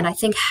 And I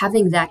think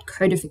having that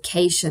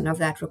codification of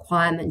that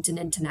requirement in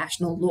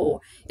international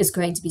law is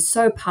going to be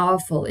so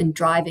powerful in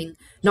driving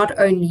not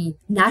only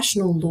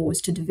national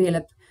laws to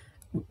develop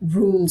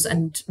rules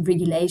and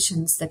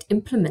regulations that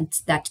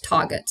implement that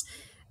target,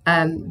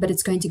 but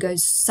it's going to go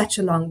such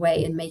a long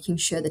way in making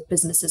sure that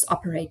businesses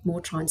operate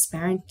more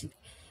transparently.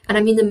 And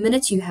I mean, the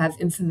minute you have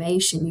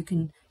information,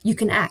 you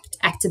can act.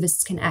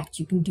 Activists can act.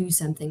 You can do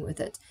something with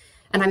it.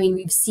 And I mean,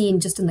 we've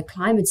seen just in the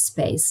climate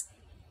space,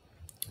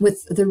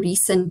 with the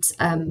recent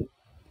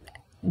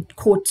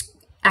court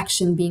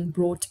action being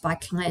brought by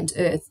Client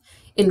Earth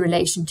in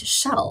relation to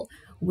Shell,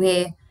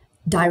 where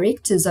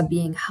directors are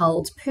being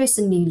held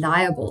personally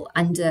liable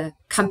under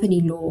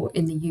company law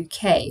in the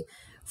UK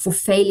for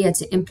failure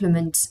to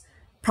implement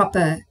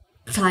proper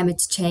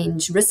climate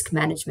change risk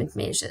management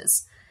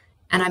measures.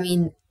 And I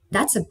mean,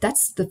 it's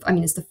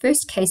the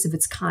first case of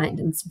its kind,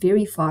 and it's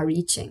very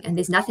far-reaching. And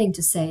there's nothing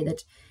to say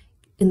that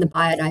in the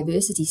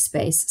biodiversity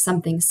space,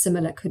 something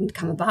similar couldn't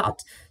come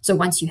about. So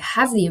once you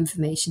have the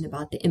information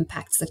about the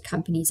impacts that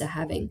companies are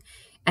having,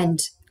 and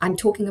I'm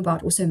talking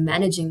about also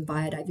managing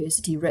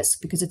biodiversity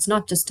risk, because it's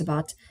not just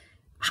about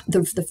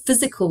the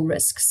physical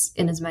risks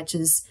in as much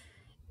as,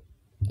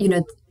 you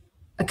know,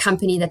 a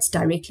company that's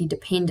directly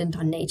dependent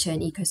on nature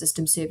and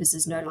ecosystem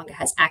services no longer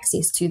has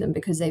access to them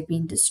because they've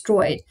been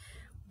destroyed.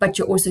 But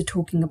you're also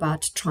talking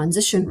about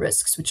transition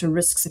risks, which are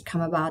risks that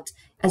come about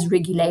as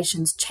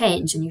regulations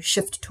change and you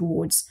shift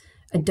towards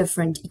a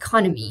different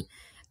economy,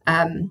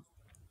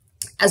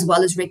 as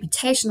well as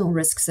reputational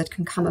risks that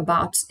can come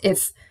about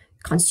if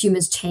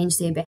consumers change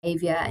their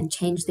behavior and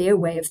change their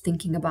way of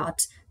thinking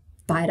about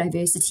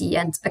biodiversity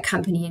and a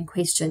company in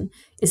question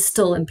is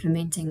still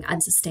implementing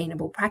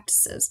unsustainable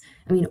practices.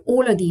 I mean,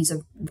 all of these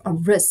are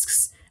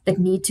risks that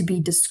need to be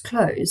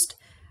disclosed,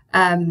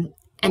 and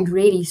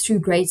really through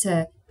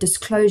greater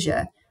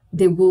disclosure,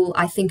 there will,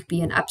 I think,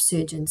 be an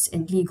upsurgence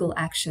in legal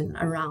action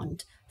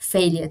around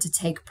failure to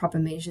take proper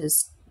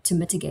measures to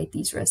mitigate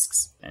these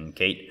risks. And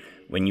Kate,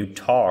 when you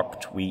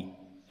talked, we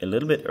a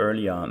little bit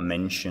earlier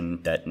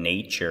mentioned that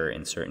nature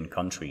in certain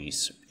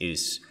countries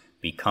is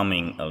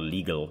becoming a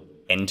legal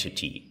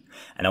entity.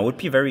 And I would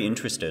be very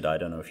interested, I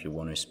don't know if you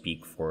want to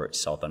speak for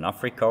Southern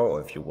Africa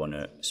or if you want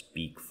to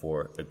speak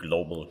for a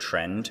global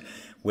trend.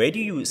 Where do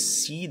you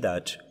see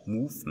that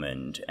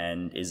movement,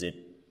 and is it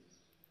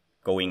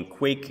going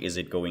quick? Is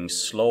it going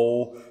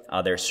slow?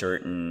 Are there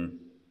certain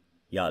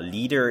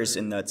leaders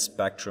in that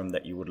spectrum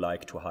that you would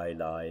like to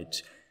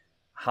highlight?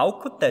 How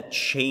could that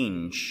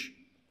change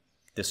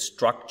the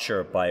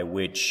structure by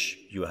which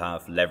you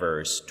have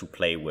levers to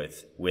play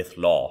with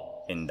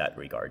law in that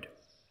regard?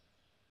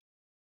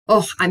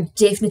 Oh, I'm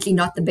definitely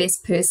not the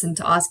best person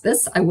to ask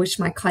this. I wish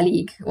my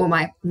colleague or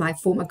my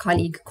former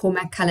colleague,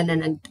 Cormac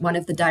Cullinan, and one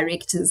of the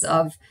directors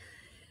of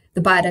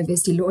the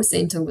Biodiversity Law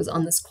Center was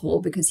on this call,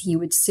 because he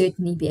would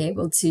certainly be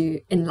able to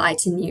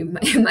enlighten you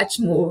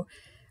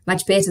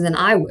much better than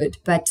I would.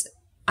 But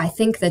I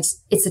think that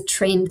it's a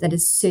trend that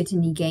is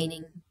certainly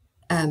gaining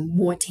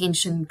more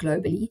attention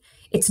globally.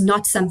 It's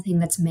not something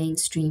that's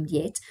mainstreamed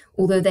yet,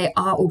 although there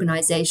are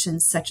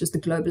organizations such as the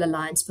Global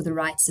Alliance for the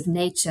Rights of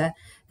Nature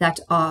that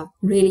are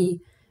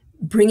really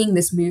bringing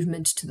this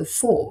movement to the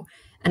fore.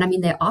 And I mean,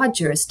 there are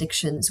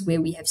jurisdictions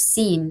where we have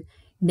seen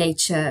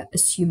nature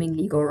assuming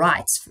legal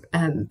rights.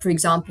 For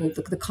example,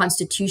 the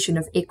Constitution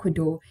of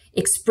Ecuador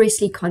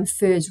expressly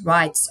confers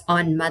rights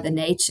on Mother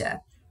Nature.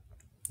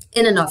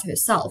 in and of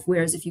herself.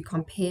 Whereas if you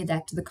compare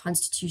that to the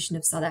Constitution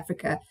of South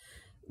Africa,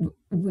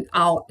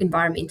 our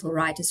environmental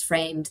right is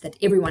framed that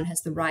everyone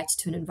has the right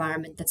to an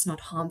environment that's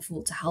not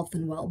harmful to health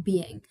and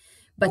well-being.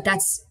 But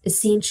that's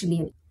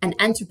essentially an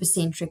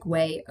anthropocentric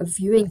way of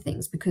viewing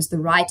things, because the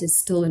right is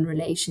still in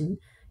relation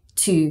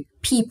to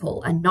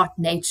people and not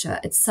nature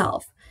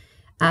itself.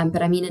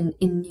 But I mean,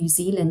 in New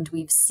Zealand,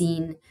 we've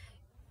seen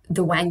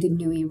the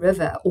Wanganui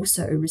River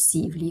also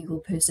receive legal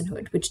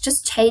personhood, which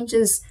just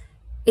changes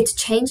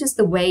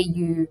the way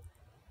you,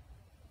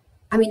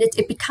 I mean,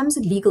 it becomes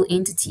a legal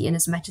entity in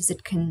as much as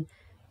it can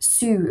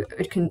sue,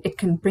 it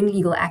can bring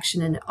legal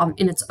action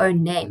in its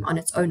own name, on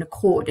its own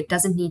accord. It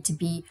doesn't need to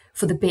be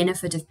for the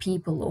benefit of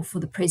people or for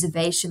the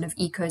preservation of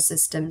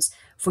ecosystems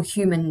for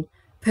human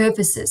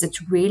purposes.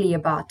 It's really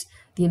about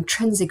the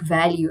intrinsic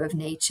value of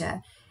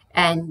nature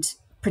and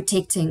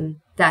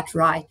protecting that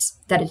right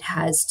that it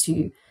has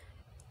to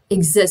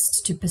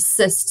exist, to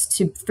persist,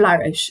 to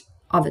flourish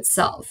of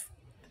itself.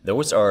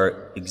 Those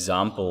are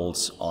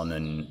examples on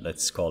an,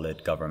 let's call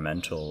it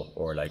governmental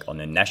or like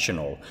on a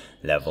national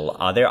level.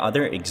 Are there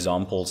other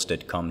examples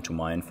that come to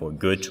mind for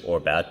good or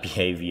bad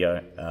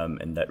behavior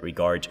in that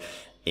regard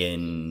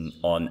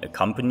on a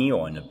company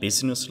or on a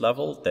business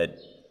level that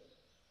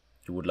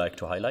you would like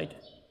to highlight?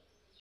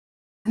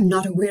 I'm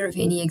not aware of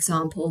any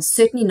examples,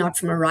 certainly not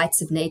from a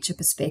rights of nature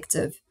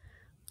perspective.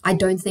 I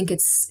don't think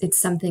it's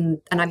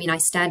something, and I mean, I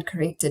stand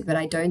corrected, but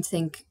I don't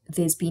think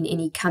there's been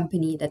any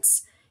company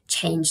that's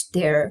changed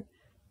their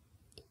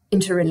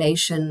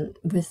interrelation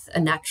with a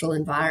natural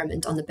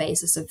environment on the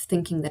basis of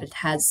thinking that it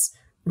has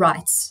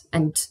rights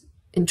and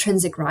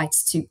intrinsic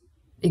rights to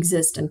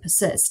exist and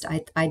persist.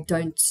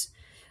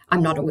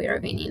 I'm not aware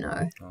of any,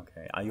 no.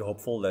 Okay. Are you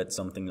hopeful that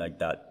something like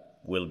that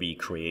will be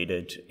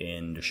created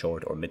in the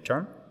short or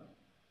midterm?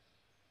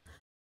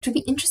 It would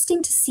be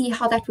interesting to see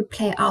how that would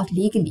play out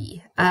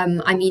legally.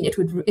 I mean, it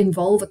would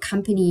involve a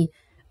company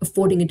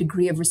affording a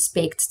degree of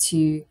respect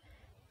to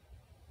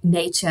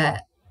nature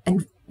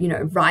and, you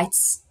know,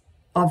 rights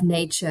of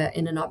nature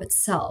in and of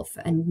itself,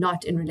 and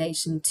not in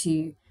relation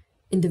to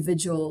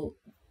individual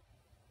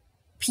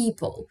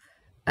people.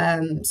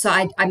 So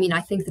I mean, I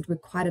think that we're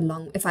quite a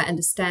long, if I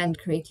understand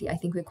correctly, I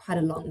think we're quite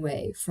a long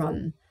way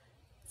from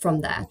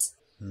that.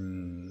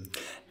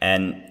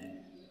 And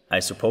I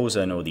suppose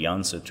I know the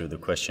answer to the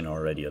question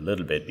already a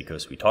little bit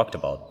because we talked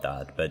about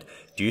that, but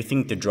do you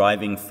think the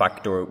driving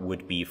factor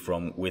would be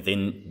from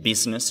within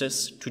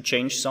businesses to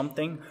change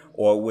something,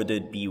 or would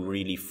it be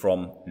really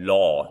from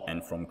law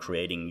and from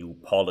creating new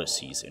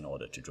policies in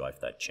order to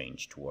drive that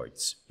change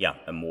towards,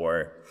 a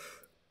more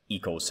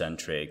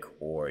ecocentric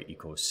or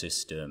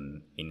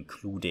ecosystem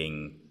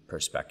including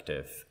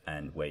perspective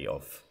and way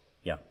of,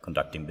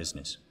 conducting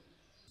business?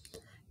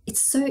 It's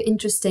so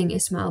interesting,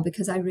 Ismael,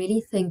 because I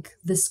really think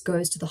this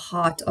goes to the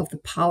heart of the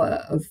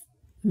power of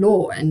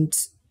law and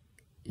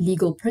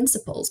legal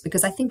principles,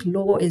 because I think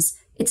law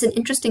it's an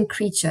interesting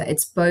creature.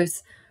 It's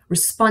both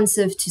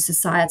responsive to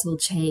societal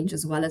change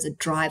as well as a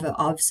driver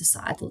of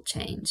societal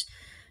change.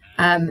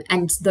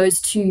 And those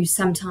two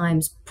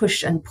sometimes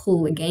push and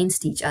pull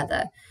against each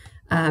other.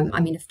 I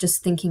mean, if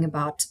just thinking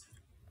about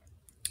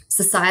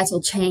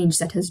societal change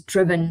that has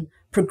driven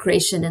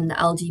progression in the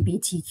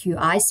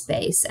LGBTQI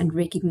space and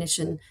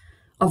recognition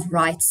of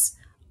rights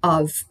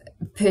of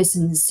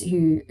persons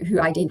who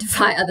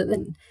identify other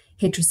than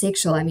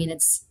heterosexual. I mean,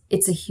 it's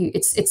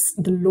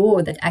the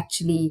law that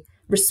actually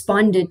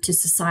responded to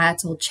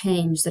societal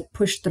change that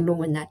pushed the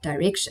law in that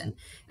direction.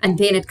 And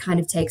then it kind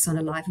of takes on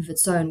a life of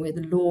its own, where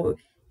the law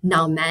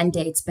now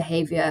mandates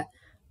behavior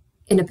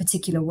in a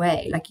particular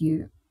way. Like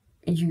you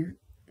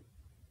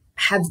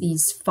have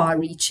these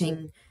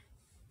far-reaching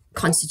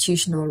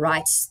constitutional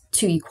rights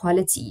to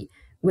equality,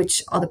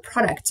 which are the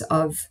product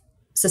of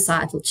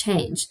societal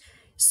change.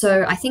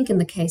 So I think in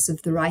the case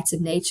of the rights of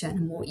nature and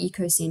a more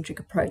ecocentric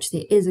approach,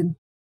 there is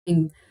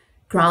a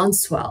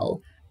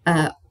groundswell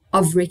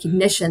of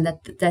recognition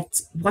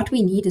that what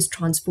we need is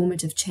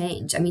transformative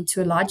change. I mean,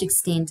 to a large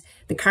extent,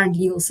 the current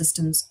legal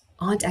systems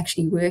aren't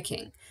actually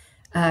working.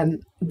 I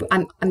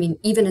mean,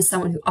 even as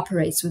someone who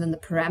operates within the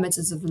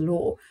parameters of the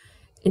law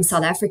in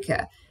South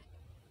Africa,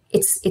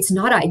 it's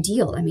not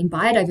ideal. I mean,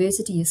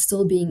 biodiversity is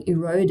still being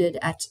eroded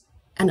at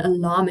an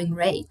alarming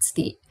rate.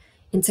 The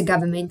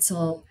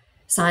Intergovernmental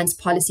Science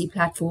Policy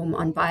Platform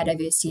on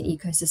Biodiversity and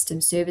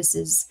Ecosystem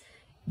Services,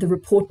 the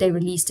report they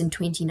released in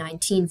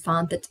 2019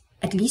 found that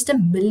at least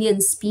 1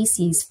 million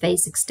species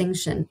face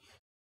extinction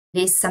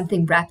unless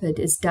something rapid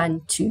is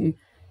done to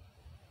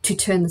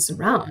turn this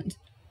around.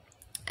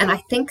 And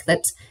I think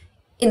that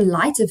in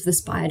light of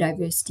this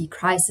biodiversity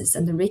crisis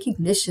and the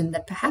recognition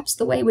that perhaps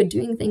the way we're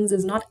doing things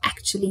is not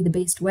actually the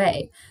best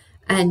way,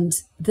 and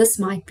this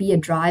might be a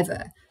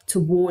driver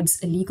towards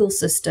a legal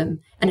system,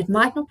 and it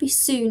might not be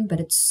soon,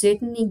 but it's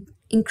certainly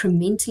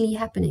incrementally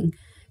happening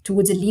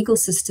towards a legal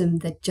system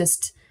that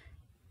just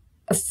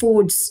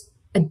affords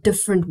a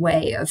different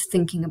way of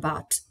thinking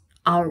about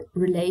our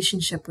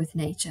relationship with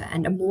nature,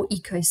 and a more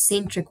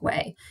ecocentric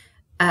way,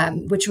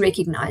 which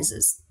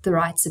recognizes the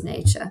rights of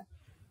nature.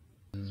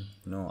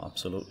 No,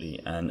 absolutely.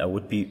 And I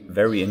would be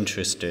very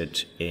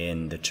interested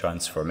in the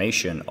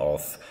transformation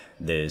of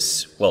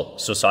this, well,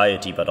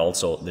 society, but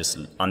also this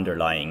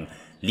underlying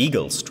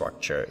legal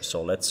structure.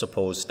 So let's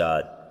suppose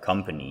that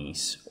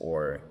companies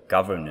or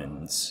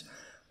governance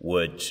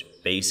would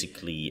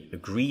basically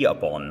agree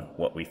upon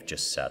what we've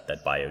just said,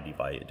 that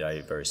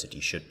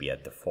biodiversity should be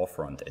at the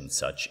forefront and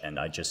such. And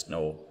I just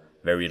know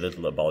very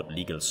little about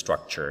legal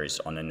structures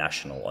on a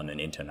national, on an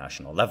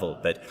international level.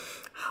 But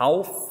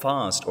how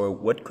fast, or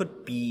what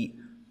could be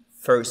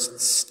first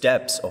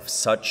steps of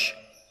such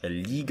a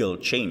legal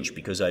change?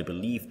 Because I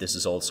believe this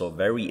is also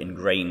very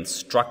ingrained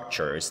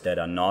structures that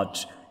are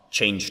not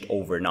changed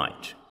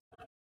overnight.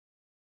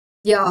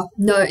 Yeah,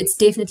 no, it's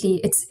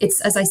definitely,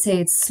 it's as I say,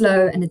 it's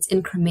slow and it's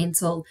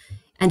incremental,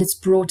 and it's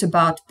brought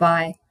about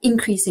by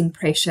increasing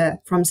pressure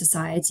from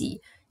society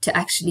to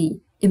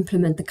actually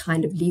implement the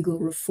kind of legal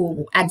reform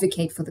or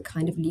advocate for the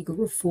kind of legal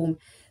reform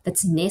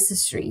that's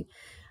necessary.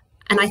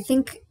 And I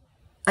think,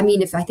 I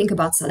mean, if I think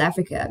about South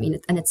Africa, I mean,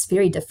 and it's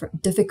very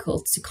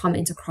difficult to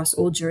comment across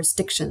all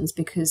jurisdictions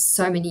because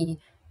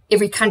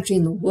every country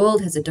in the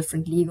world has a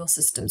different legal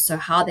system. So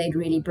how they'd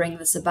really bring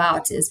this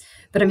about is,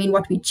 but I mean,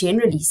 what we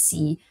generally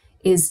see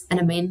is an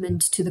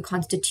amendment to the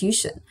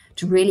Constitution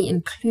to really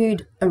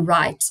include a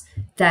right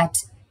that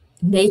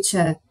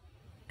nature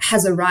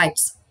has a right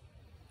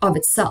of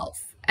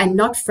itself, and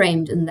not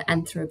framed in the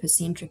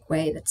anthropocentric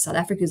way that South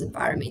Africa's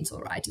environmental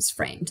right is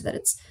framed, that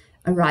it's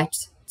a right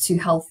to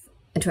health,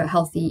 to a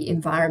healthy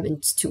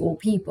environment to all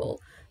people.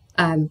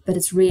 But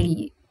it's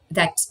really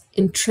that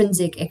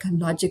intrinsic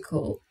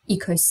ecological,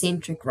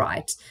 ecocentric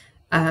right.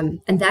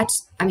 And that,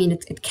 I mean,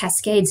 it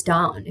cascades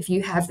down. If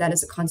you have that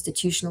as a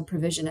constitutional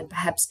provision, and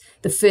perhaps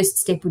the first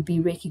step would be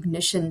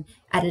recognition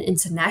at an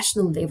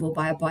international level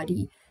by a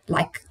body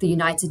like the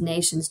United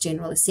Nations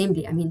General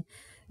Assembly. I mean,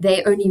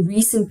 they only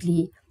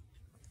recently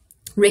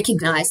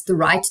recognized the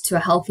right to a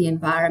healthy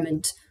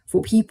environment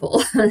for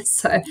people.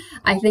 So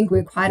I think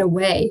we're quite a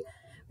way.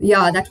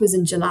 Yeah, that was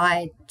in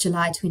July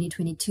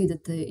 2022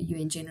 that the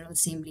UN General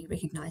Assembly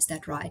recognized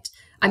that right.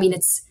 I mean,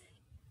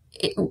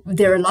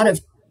 there are a lot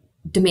of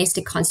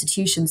domestic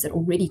constitutions that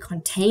already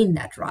contain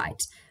that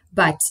right,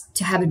 but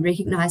to have it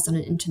recognized on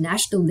an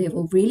international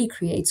level really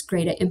creates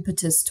greater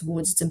impetus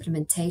towards its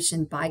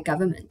implementation by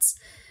governments.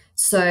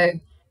 So,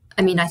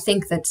 I mean, I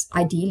think that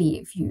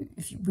ideally,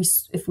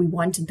 if we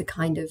wanted the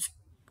kind of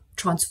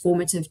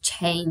transformative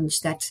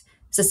change that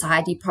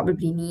society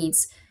probably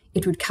needs,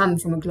 it would come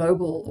from a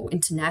global or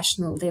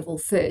international level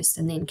first,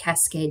 and then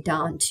cascade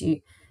down to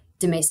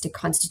domestic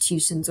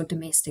constitutions or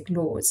domestic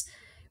laws.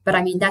 But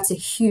I mean, that's a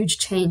huge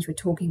change we're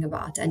talking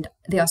about. And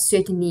there are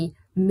certainly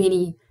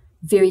many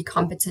very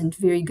competent,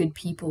 very good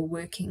people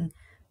working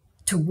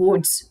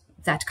towards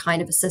that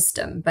kind of a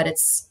system. But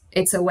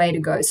it's a way to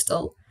go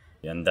still.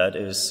 And that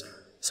is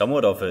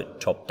somewhat of a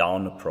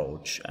top-down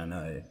approach. And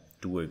I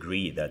do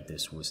agree that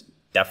this would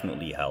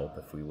definitely help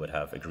if we would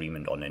have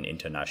agreement on an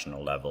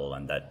international level,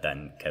 and that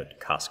then could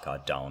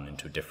cascade down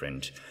into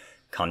different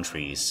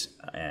countries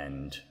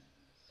and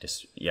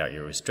just,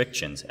 your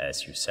restrictions,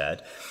 as you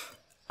said.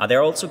 Are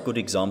there also good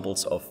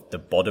examples of the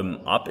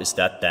bottom up? Is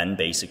that then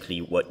basically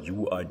what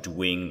you are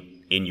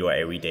doing in your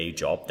everyday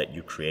job, that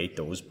you create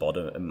those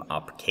bottom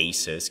up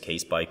cases,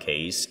 case by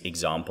case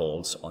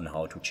examples on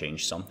how to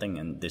change something?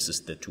 And this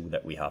is the two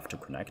that we have to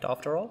connect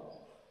after all?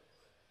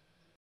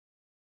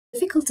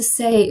 Difficult to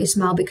say,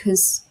 Ismael,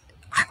 because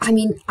I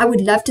mean, I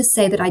would love to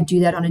say that I do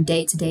that on a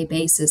day-to-day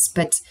basis,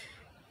 but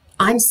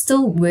I'm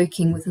still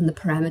working within the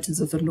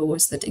parameters of the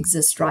laws that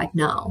exist right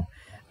now.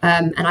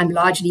 And I'm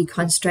largely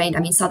constrained. I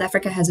mean, South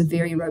Africa has a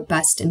very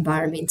robust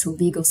environmental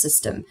legal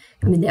system.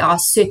 I mean, there are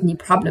certainly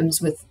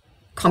problems with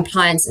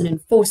compliance and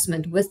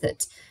enforcement with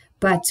it,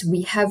 but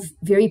we have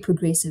very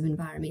progressive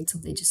environmental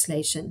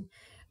legislation.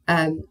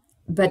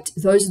 But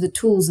those are the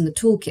tools in the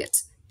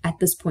toolkit at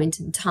this point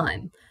in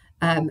time.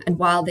 And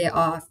while there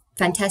are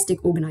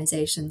fantastic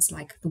organizations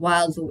like the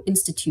Wild Law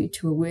Institute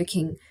who are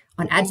working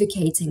on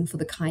advocating for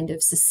the kind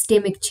of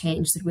systemic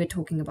change that we're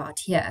talking about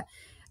here,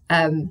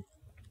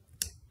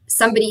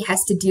 somebody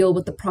has to deal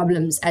with the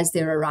problems as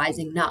they're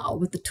arising now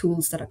with the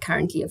tools that are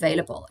currently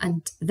available.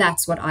 And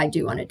that's what I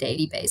do on a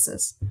daily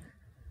basis.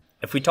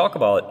 If we talk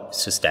about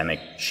systemic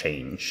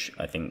change,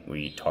 I think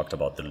we talked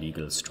about the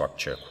legal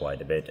structure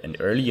quite a bit. And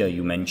earlier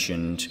you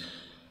mentioned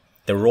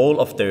the role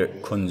of the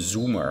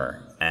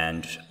consumer.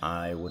 And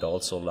I would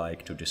also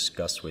like to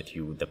discuss with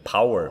you the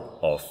power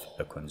of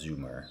a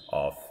consumer,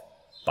 of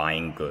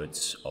buying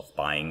goods, of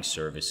buying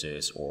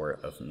services, or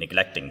of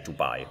neglecting to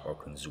buy or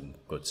consume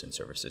goods and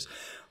services.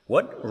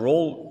 What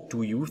role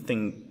do you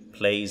think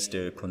plays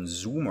the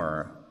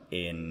consumer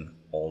in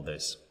all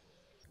this?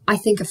 I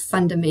think a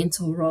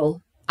fundamental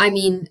role. I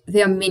mean,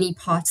 there are many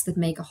parts that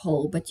make a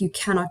whole, but you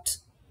cannot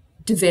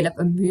develop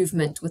a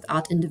movement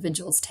without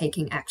individuals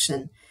taking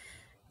action.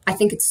 I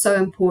think it's so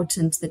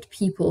important that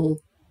people,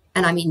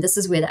 and I mean, this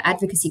is where the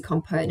advocacy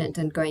component,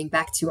 and going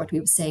back to what we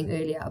were saying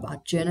earlier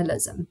about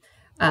journalism,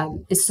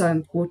 is so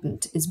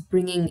important, is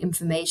bringing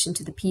information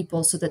to the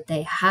people so that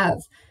they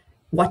have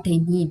what they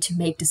need to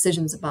make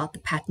decisions about the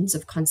patterns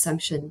of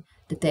consumption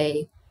that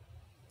they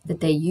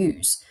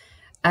use.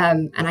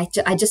 And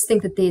I just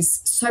think that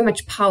there's so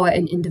much power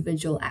in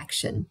individual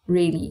action,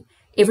 really.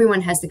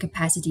 Everyone has the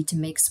capacity to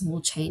make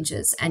small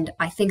changes. And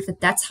I think that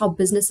that's how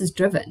business is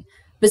driven.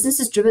 Business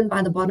is driven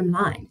by the bottom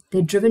line.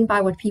 They're driven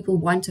by what people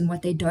want and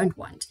what they don't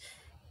want.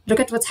 Look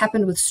at what's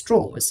happened with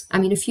straws. I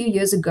mean, a few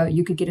years ago,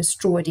 you could get a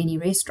straw at any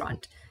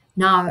restaurant.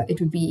 Now it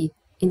would be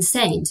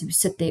insane to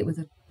sit there with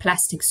a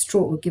plastic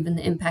straw, given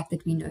the impact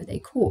that we know they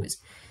cause.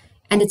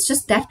 And it's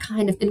just that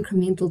kind of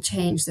incremental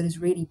change that is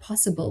really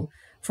possible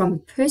from a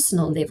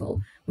personal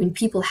level when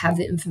people have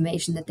the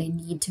information that they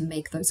need to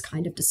make those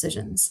kind of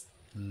decisions.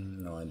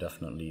 No, I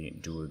definitely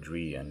do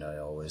agree. And I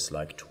always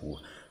like to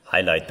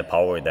highlight the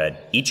power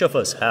that each of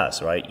us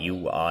has, right?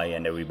 You, I,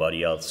 and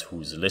everybody else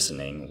who's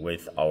listening,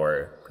 with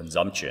our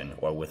consumption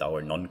or with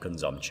our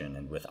non-consumption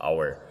and with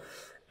our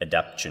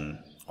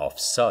adaptation of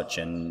such.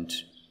 And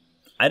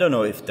I don't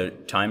know if the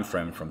time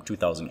frame from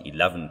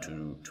 2011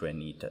 to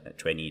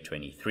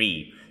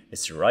 2023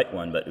 is the right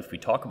one, but if we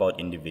talk about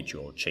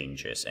individual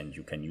changes, and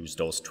you can use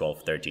those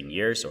 12, 13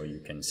 years, or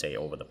you can say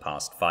over the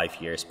past 5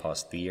 years,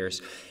 past 3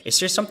 years, is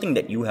there something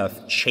that you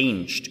have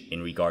changed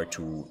in regard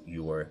to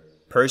your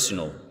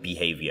personal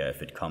behavior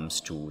if it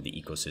comes to the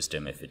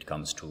ecosystem, if it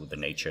comes to the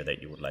nature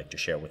that you would like to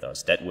share with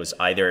us, that was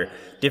either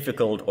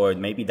difficult or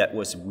maybe that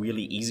was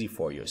really easy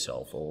for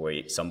yourself, or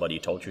where somebody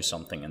told you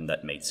something and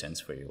that made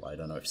sense for you? I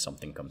don't know if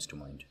something comes to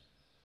mind.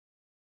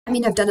 I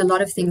mean, I've done a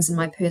lot of things in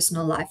my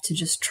personal life to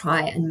just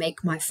try and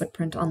make my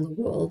footprint on the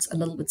world a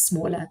little bit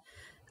smaller.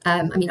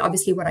 I mean,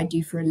 obviously what I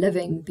do for a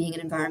living, being an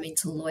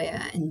environmental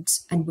lawyer and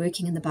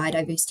working in the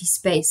biodiversity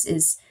space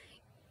is,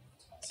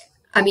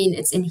 I mean,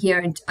 it's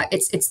inherent.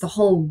 It's the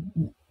whole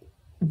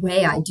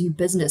way I do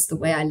business, the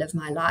way I live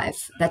my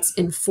life, that's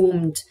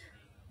informed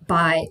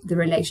by the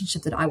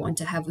relationship that I want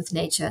to have with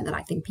nature and that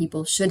I think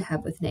people should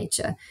have with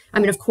nature. I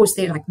mean, of course,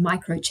 they're like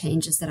micro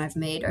changes that I've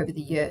made over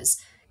the years,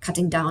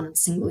 cutting down on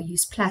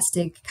single-use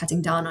plastic,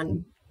 cutting down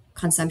on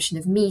consumption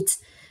of meat.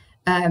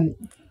 And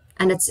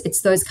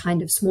it's those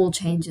kind of small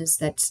changes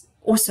that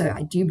also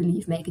I do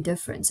believe make a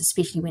difference,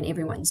 especially when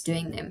everyone's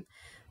doing them.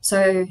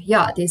 So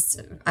yeah,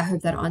 I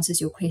hope that answers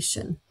your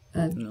question.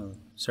 No,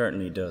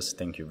 certainly does.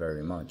 Thank you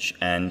very much.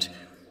 And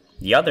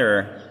the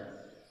other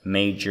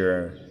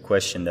major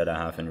question that I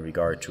have in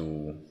regard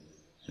to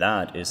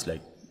that is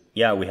like,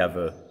 yeah, we have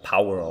a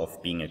power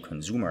of being a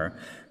consumer,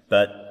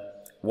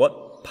 but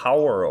what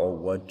power or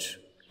what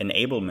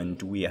enablement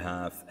do we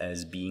have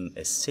as being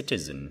a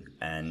citizen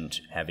and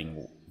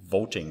having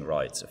voting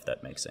rights, if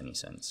that makes any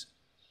sense?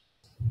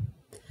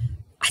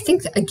 I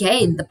think,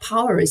 again, the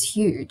power is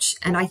huge.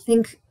 And I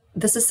think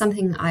this is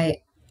something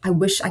I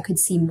wish I could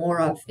see more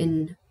of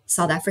in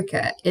South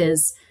Africa,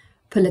 is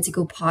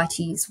political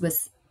parties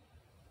with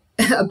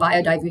a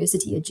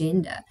biodiversity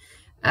agenda.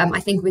 I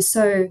think we're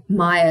so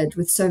mired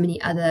with so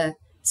many other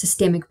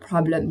systemic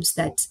problems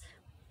that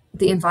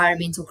the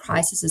environmental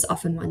crisis is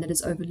often one that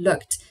is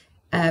overlooked.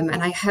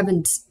 And I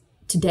haven't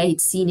to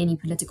date seen any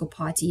political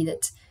party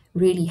that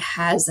really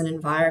has an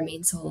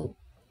environmental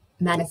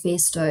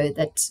manifesto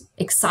that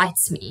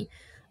excites me.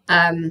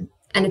 And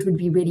it would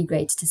be really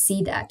great to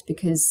see that,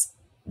 because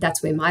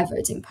that's where my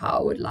voting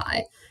power would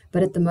lie.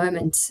 But at the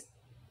moment,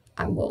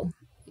 I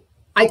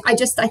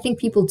think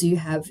people do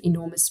have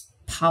enormous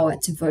power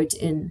to vote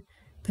in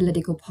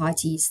political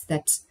parties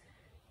that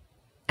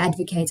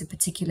advocate a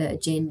particular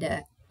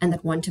agenda and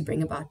that want to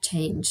bring about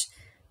change.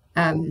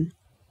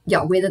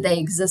 Whether they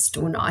exist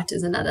or not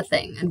is another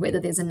thing, and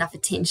whether there's enough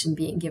attention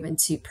being given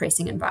to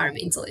pressing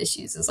environmental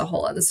issues is a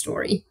whole other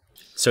story.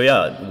 So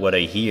yeah, what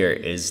I hear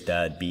is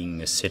that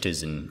being a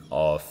citizen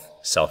of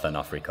Southern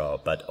Africa,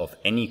 but of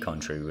any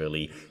country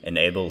really,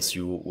 enables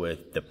you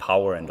with the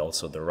power and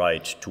also the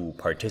right to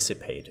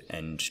participate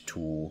and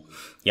to,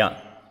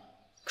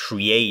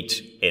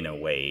 create in a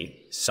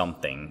way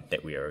something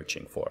that we are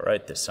urging for,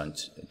 right? The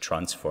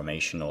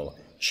transformational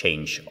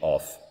change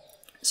of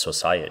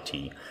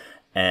society.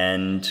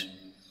 And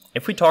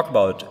if we talk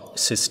about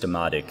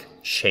systematic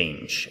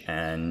change,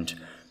 and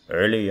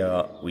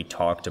earlier we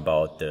talked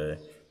about the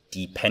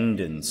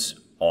dependence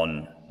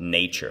on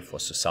nature for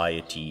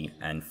society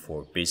and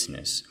for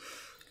business,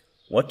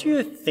 what do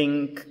you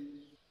think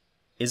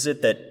is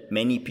it that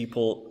many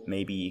people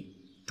maybe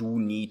do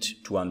need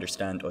to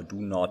understand or do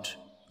not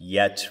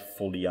yet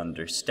fully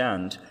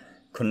understand,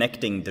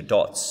 connecting the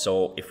dots?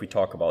 So if we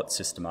talk about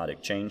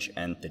systematic change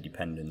and the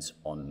dependence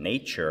on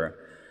nature,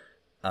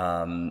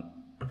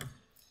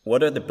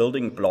 what are the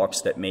building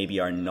blocks that maybe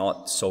are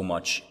not so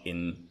much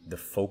in the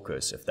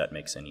focus, if that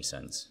makes any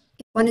sense?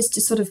 One is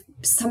to sort of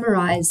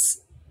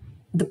summarize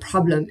the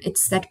problem.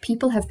 It's that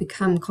people have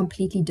become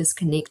completely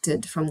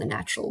disconnected from the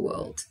natural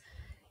world.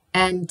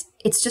 And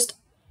it's just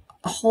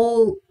a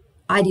whole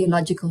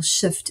ideological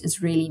shift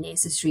is really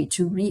necessary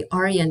to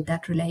reorient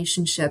that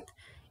relationship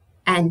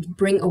and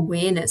bring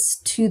awareness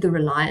to the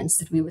reliance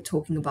that we were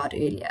talking about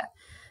earlier.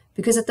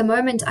 Because at the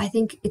moment, I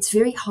think it's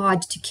very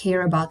hard to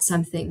care about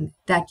something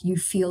that you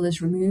feel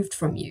is removed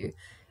from you.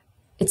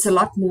 It's a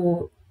lot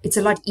more it's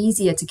a lot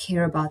easier to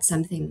care about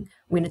something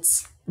when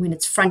it's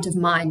front of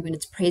mind, when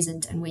it's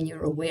present, and when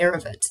you're aware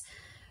of it.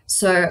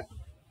 So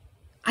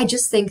I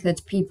just think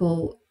that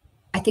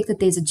I think that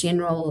there's a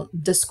general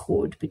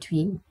discord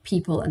between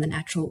people and the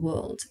natural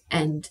world.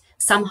 And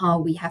somehow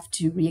we have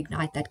to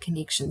reignite that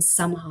connection.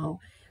 Somehow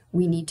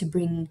we need to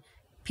bring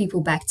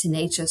people back to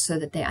nature so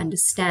that they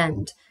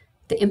understand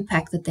the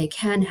impact that they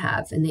can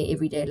have in their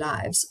everyday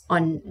lives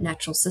on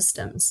natural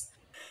systems.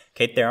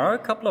 Kate, there are a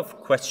couple of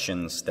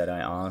questions that I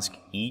ask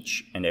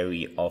each and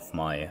every of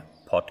my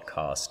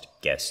podcast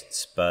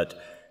guests, but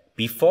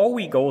before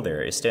we go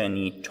there, is there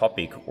any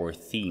topic or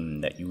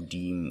theme that you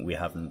deem we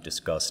haven't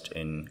discussed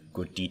in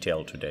good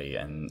detail today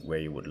and where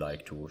you would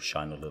like to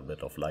shine a little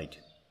bit of light?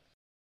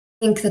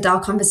 I think that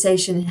our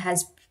conversation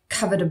has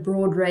covered a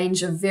broad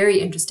range of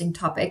very interesting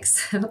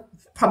topics,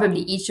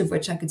 probably each of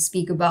which I could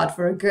speak about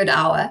for a good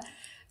hour.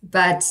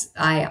 But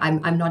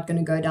I'm not going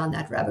to go down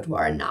that rabbit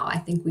warren now. I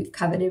think we've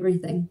covered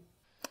everything.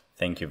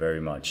 Thank you very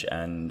much.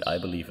 And I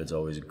believe it's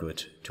always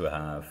good to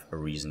have a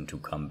reason to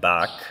come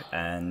back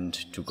and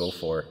to go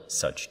for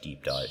such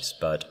deep dives.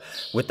 But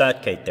with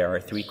that, Kate, there are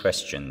 3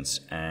 questions.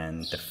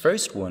 And the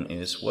first one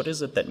is, what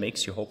is it that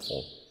makes you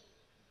hopeful?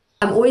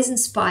 I'm always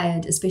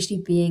inspired,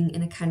 especially being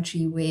in a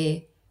country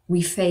where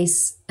we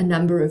face a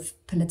number of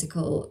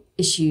political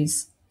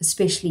issues,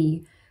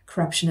 especially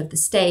corruption of the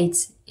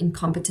state,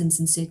 incompetence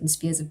in certain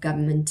spheres of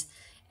government,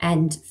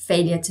 and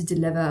failure to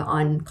deliver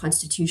on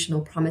constitutional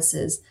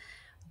promises.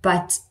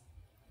 But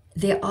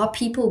there are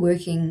people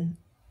working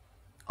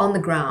on the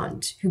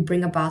ground who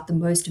bring about the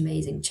most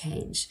amazing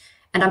change.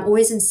 And I'm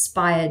always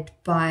inspired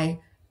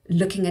by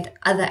looking at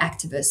other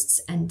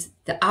activists and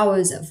the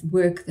hours of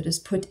work that is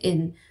put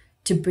in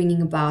to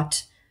bringing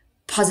about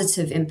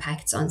positive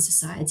impacts on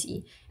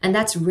society. And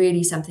that's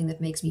really something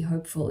that makes me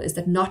hopeful, is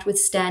that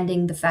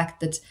notwithstanding the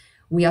fact that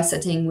we are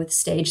sitting with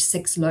stage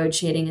 6 load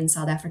shedding in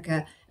South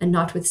Africa, and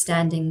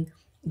notwithstanding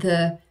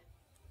the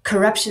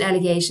corruption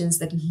allegations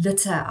that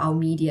litter our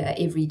media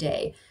every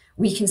day,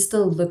 we can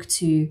still look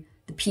to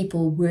the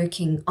people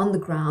working on the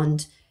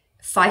ground,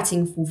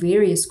 fighting for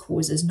various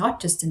causes, not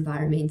just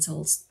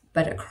environmentals,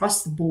 but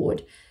across the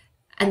board.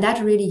 And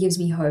that really gives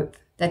me hope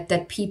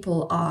that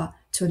people are,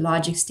 to a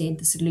large extent,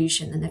 the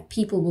solution, and that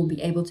people will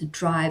be able to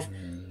drive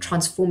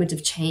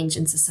transformative change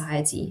in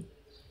society.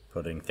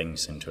 Putting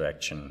things into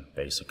action,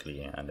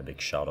 basically, and a big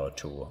shout out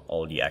to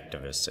all the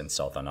activists in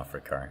Southern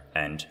Africa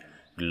and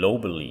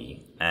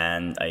globally.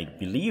 And I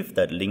believe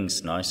that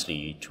links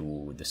nicely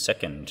to the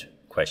second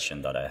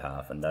question that I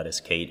have, and that is,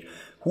 Kate,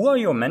 who are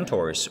your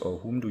mentors, or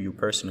whom do you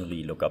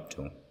personally look up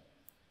to?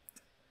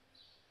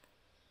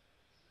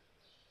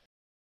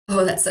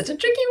 Oh, that's such a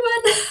tricky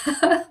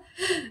one.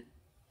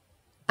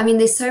 I mean,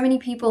 there's so many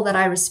people that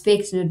I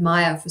respect and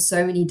admire for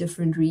so many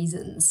different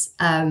reasons.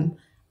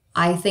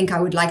 I think I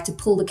would like to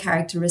pull the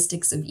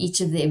characteristics of each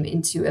of them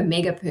into a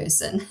mega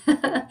person.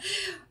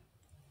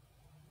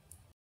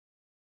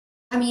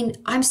 I mean,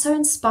 I'm so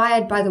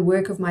inspired by the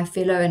work of my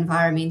fellow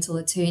environmental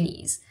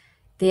attorneys.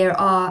 There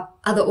are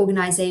other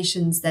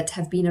organizations that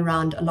have been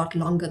around a lot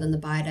longer than the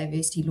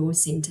Biodiversity Law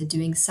Center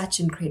doing such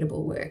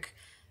incredible work.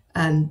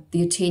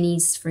 The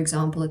attorneys, for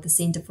example, at the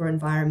Center for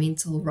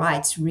Environmental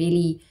Rights,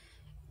 really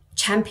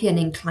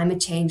championing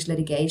climate change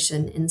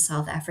litigation in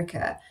South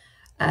Africa.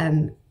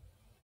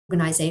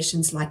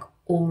 Organizations like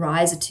All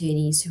Rise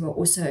Attorneys, who are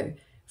also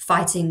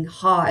fighting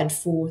hard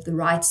for the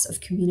rights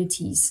of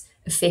communities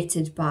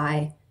affected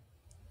by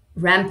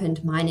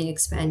rampant mining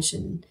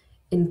expansion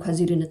in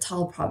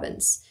KwaZulu-Natal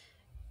province.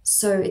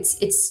 So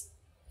it's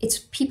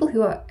people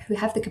who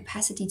have the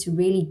capacity to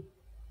really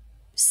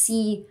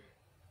see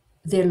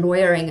their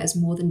lawyering as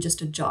more than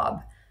just a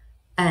job,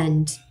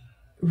 and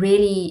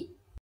really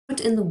put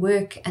in the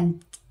work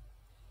and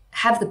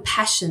have the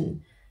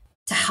passion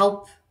to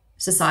help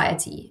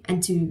society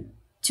and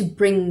to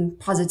bring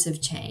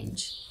positive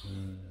change.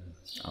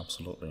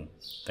 Absolutely.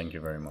 Thank you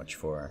very much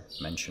for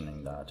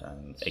mentioning that.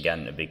 And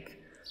again, a big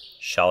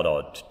shout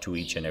out to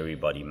each and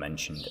everybody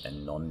mentioned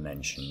and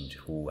non-mentioned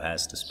who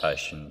has this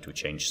passion to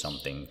change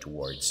something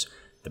towards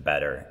the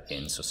better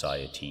in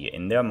society,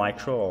 in their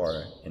micro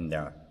or in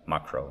their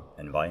macro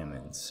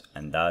environments.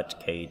 And that,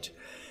 Kate,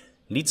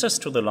 leads us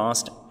to the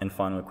last and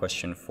final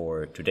question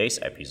for today's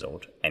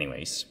episode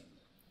anyways.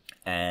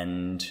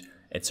 And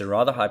it's a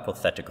rather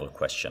hypothetical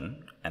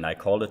question, and I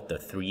call it the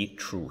 3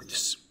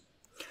 truths.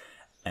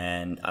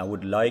 And I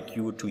would like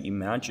you to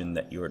imagine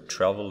that you're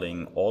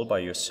traveling all by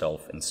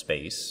yourself in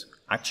space,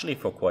 actually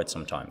for quite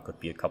some time. Could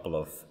be a couple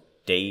of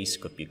days,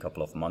 could be a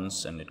couple of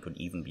months, and it could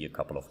even be a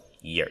couple of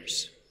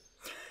years.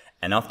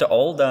 And after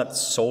all that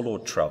solo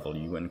travel,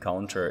 you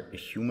encounter a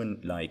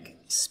human-like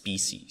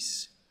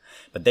species.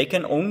 But they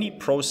can only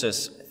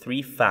process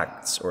 3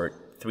 facts or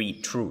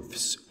 3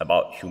 truths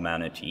about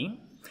humanity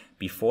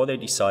before they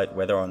decide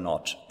whether or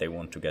not they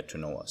want to get to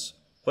know us.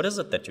 What is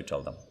it that you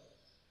tell them?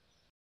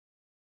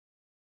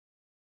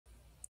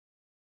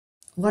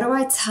 What do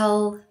I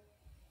tell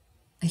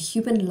a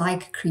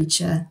human-like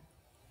creature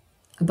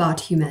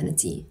about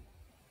humanity?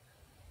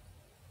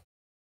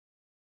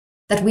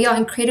 that we are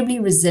incredibly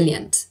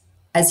resilient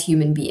as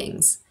human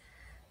beings,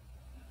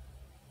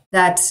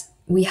 that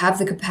we have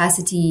the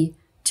capacity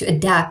to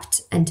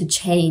adapt and to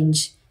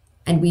change,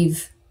 and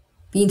we've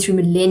been through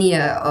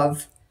millennia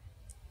of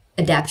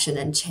adaptation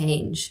and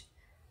change,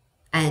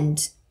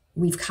 and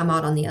we've come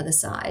out on the other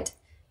side,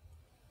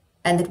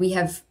 and that we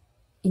have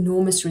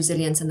enormous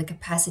resilience and the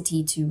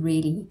capacity to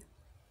really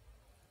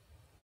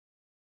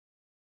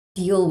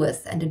deal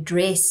with and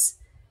address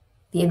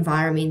the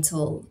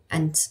environmental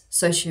and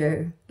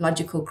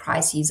socio-logical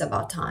crises of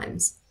our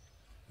times.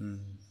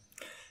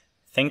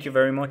 Thank you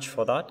very much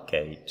for that,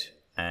 Kate.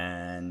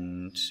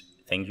 And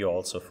thank you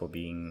also for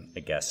being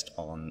a guest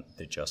on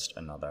the Just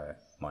Another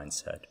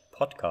Mindset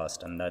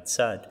podcast. And that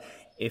said,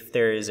 if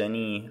there is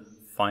any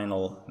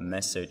final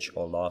message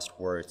or last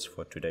words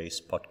for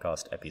today's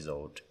podcast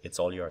episode, it's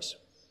all yours.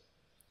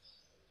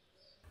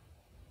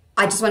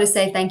 I just want to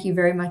say thank you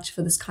very much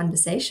for this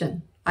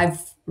conversation.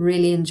 I've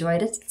really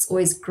enjoyed it. It's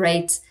always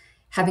great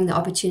having the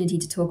opportunity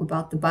to talk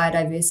about the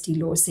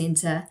Biodiversity Law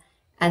Center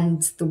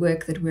and the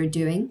work that we're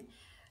doing.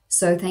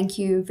 So thank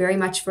you very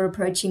much for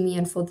approaching me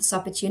and for this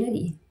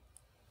opportunity.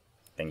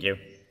 Thank you.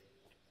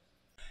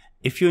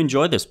 If you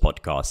enjoy this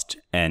podcast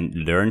and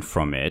learn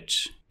from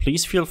it,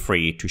 please feel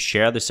free to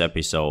share this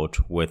episode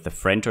with a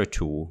friend or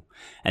two,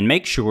 and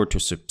make sure to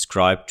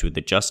subscribe to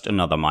the Just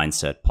Another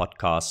Mindset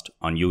podcast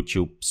on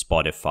YouTube,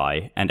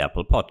 Spotify, and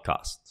Apple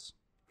Podcasts.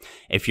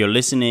 If you're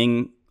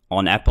listening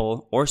on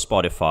Apple or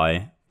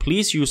Spotify,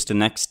 please use the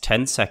next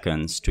 10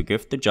 seconds to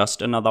give the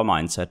Just Another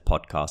Mindset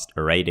podcast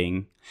a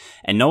rating,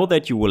 and know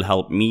that you will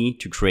help me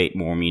to create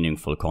more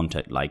meaningful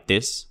content like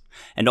this,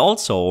 and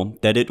also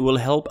that it will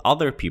help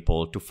other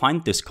people to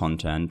find this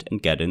content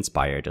and get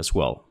inspired as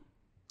well.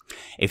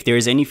 If there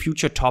is any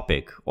future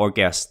topic or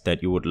guest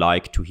that you would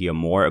like to hear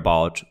more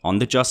about on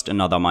the Just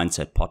Another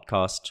Mindset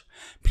podcast,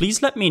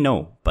 please let me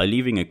know by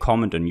leaving a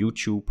comment on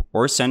YouTube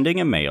or sending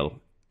a mail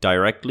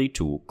directly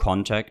to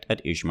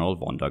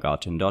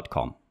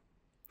contact@ismaelwondergarten.com.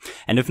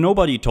 And if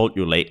nobody told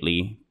you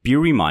lately, be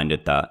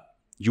reminded that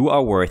you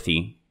are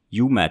worthy,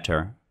 you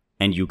matter,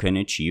 and you can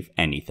achieve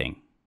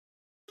anything.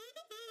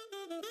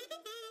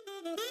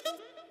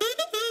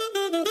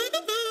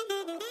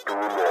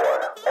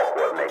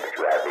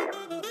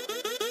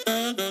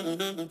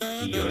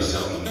 Be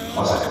yourself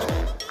positive.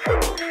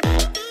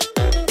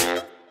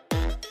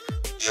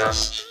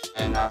 Just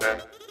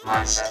another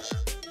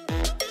mindset.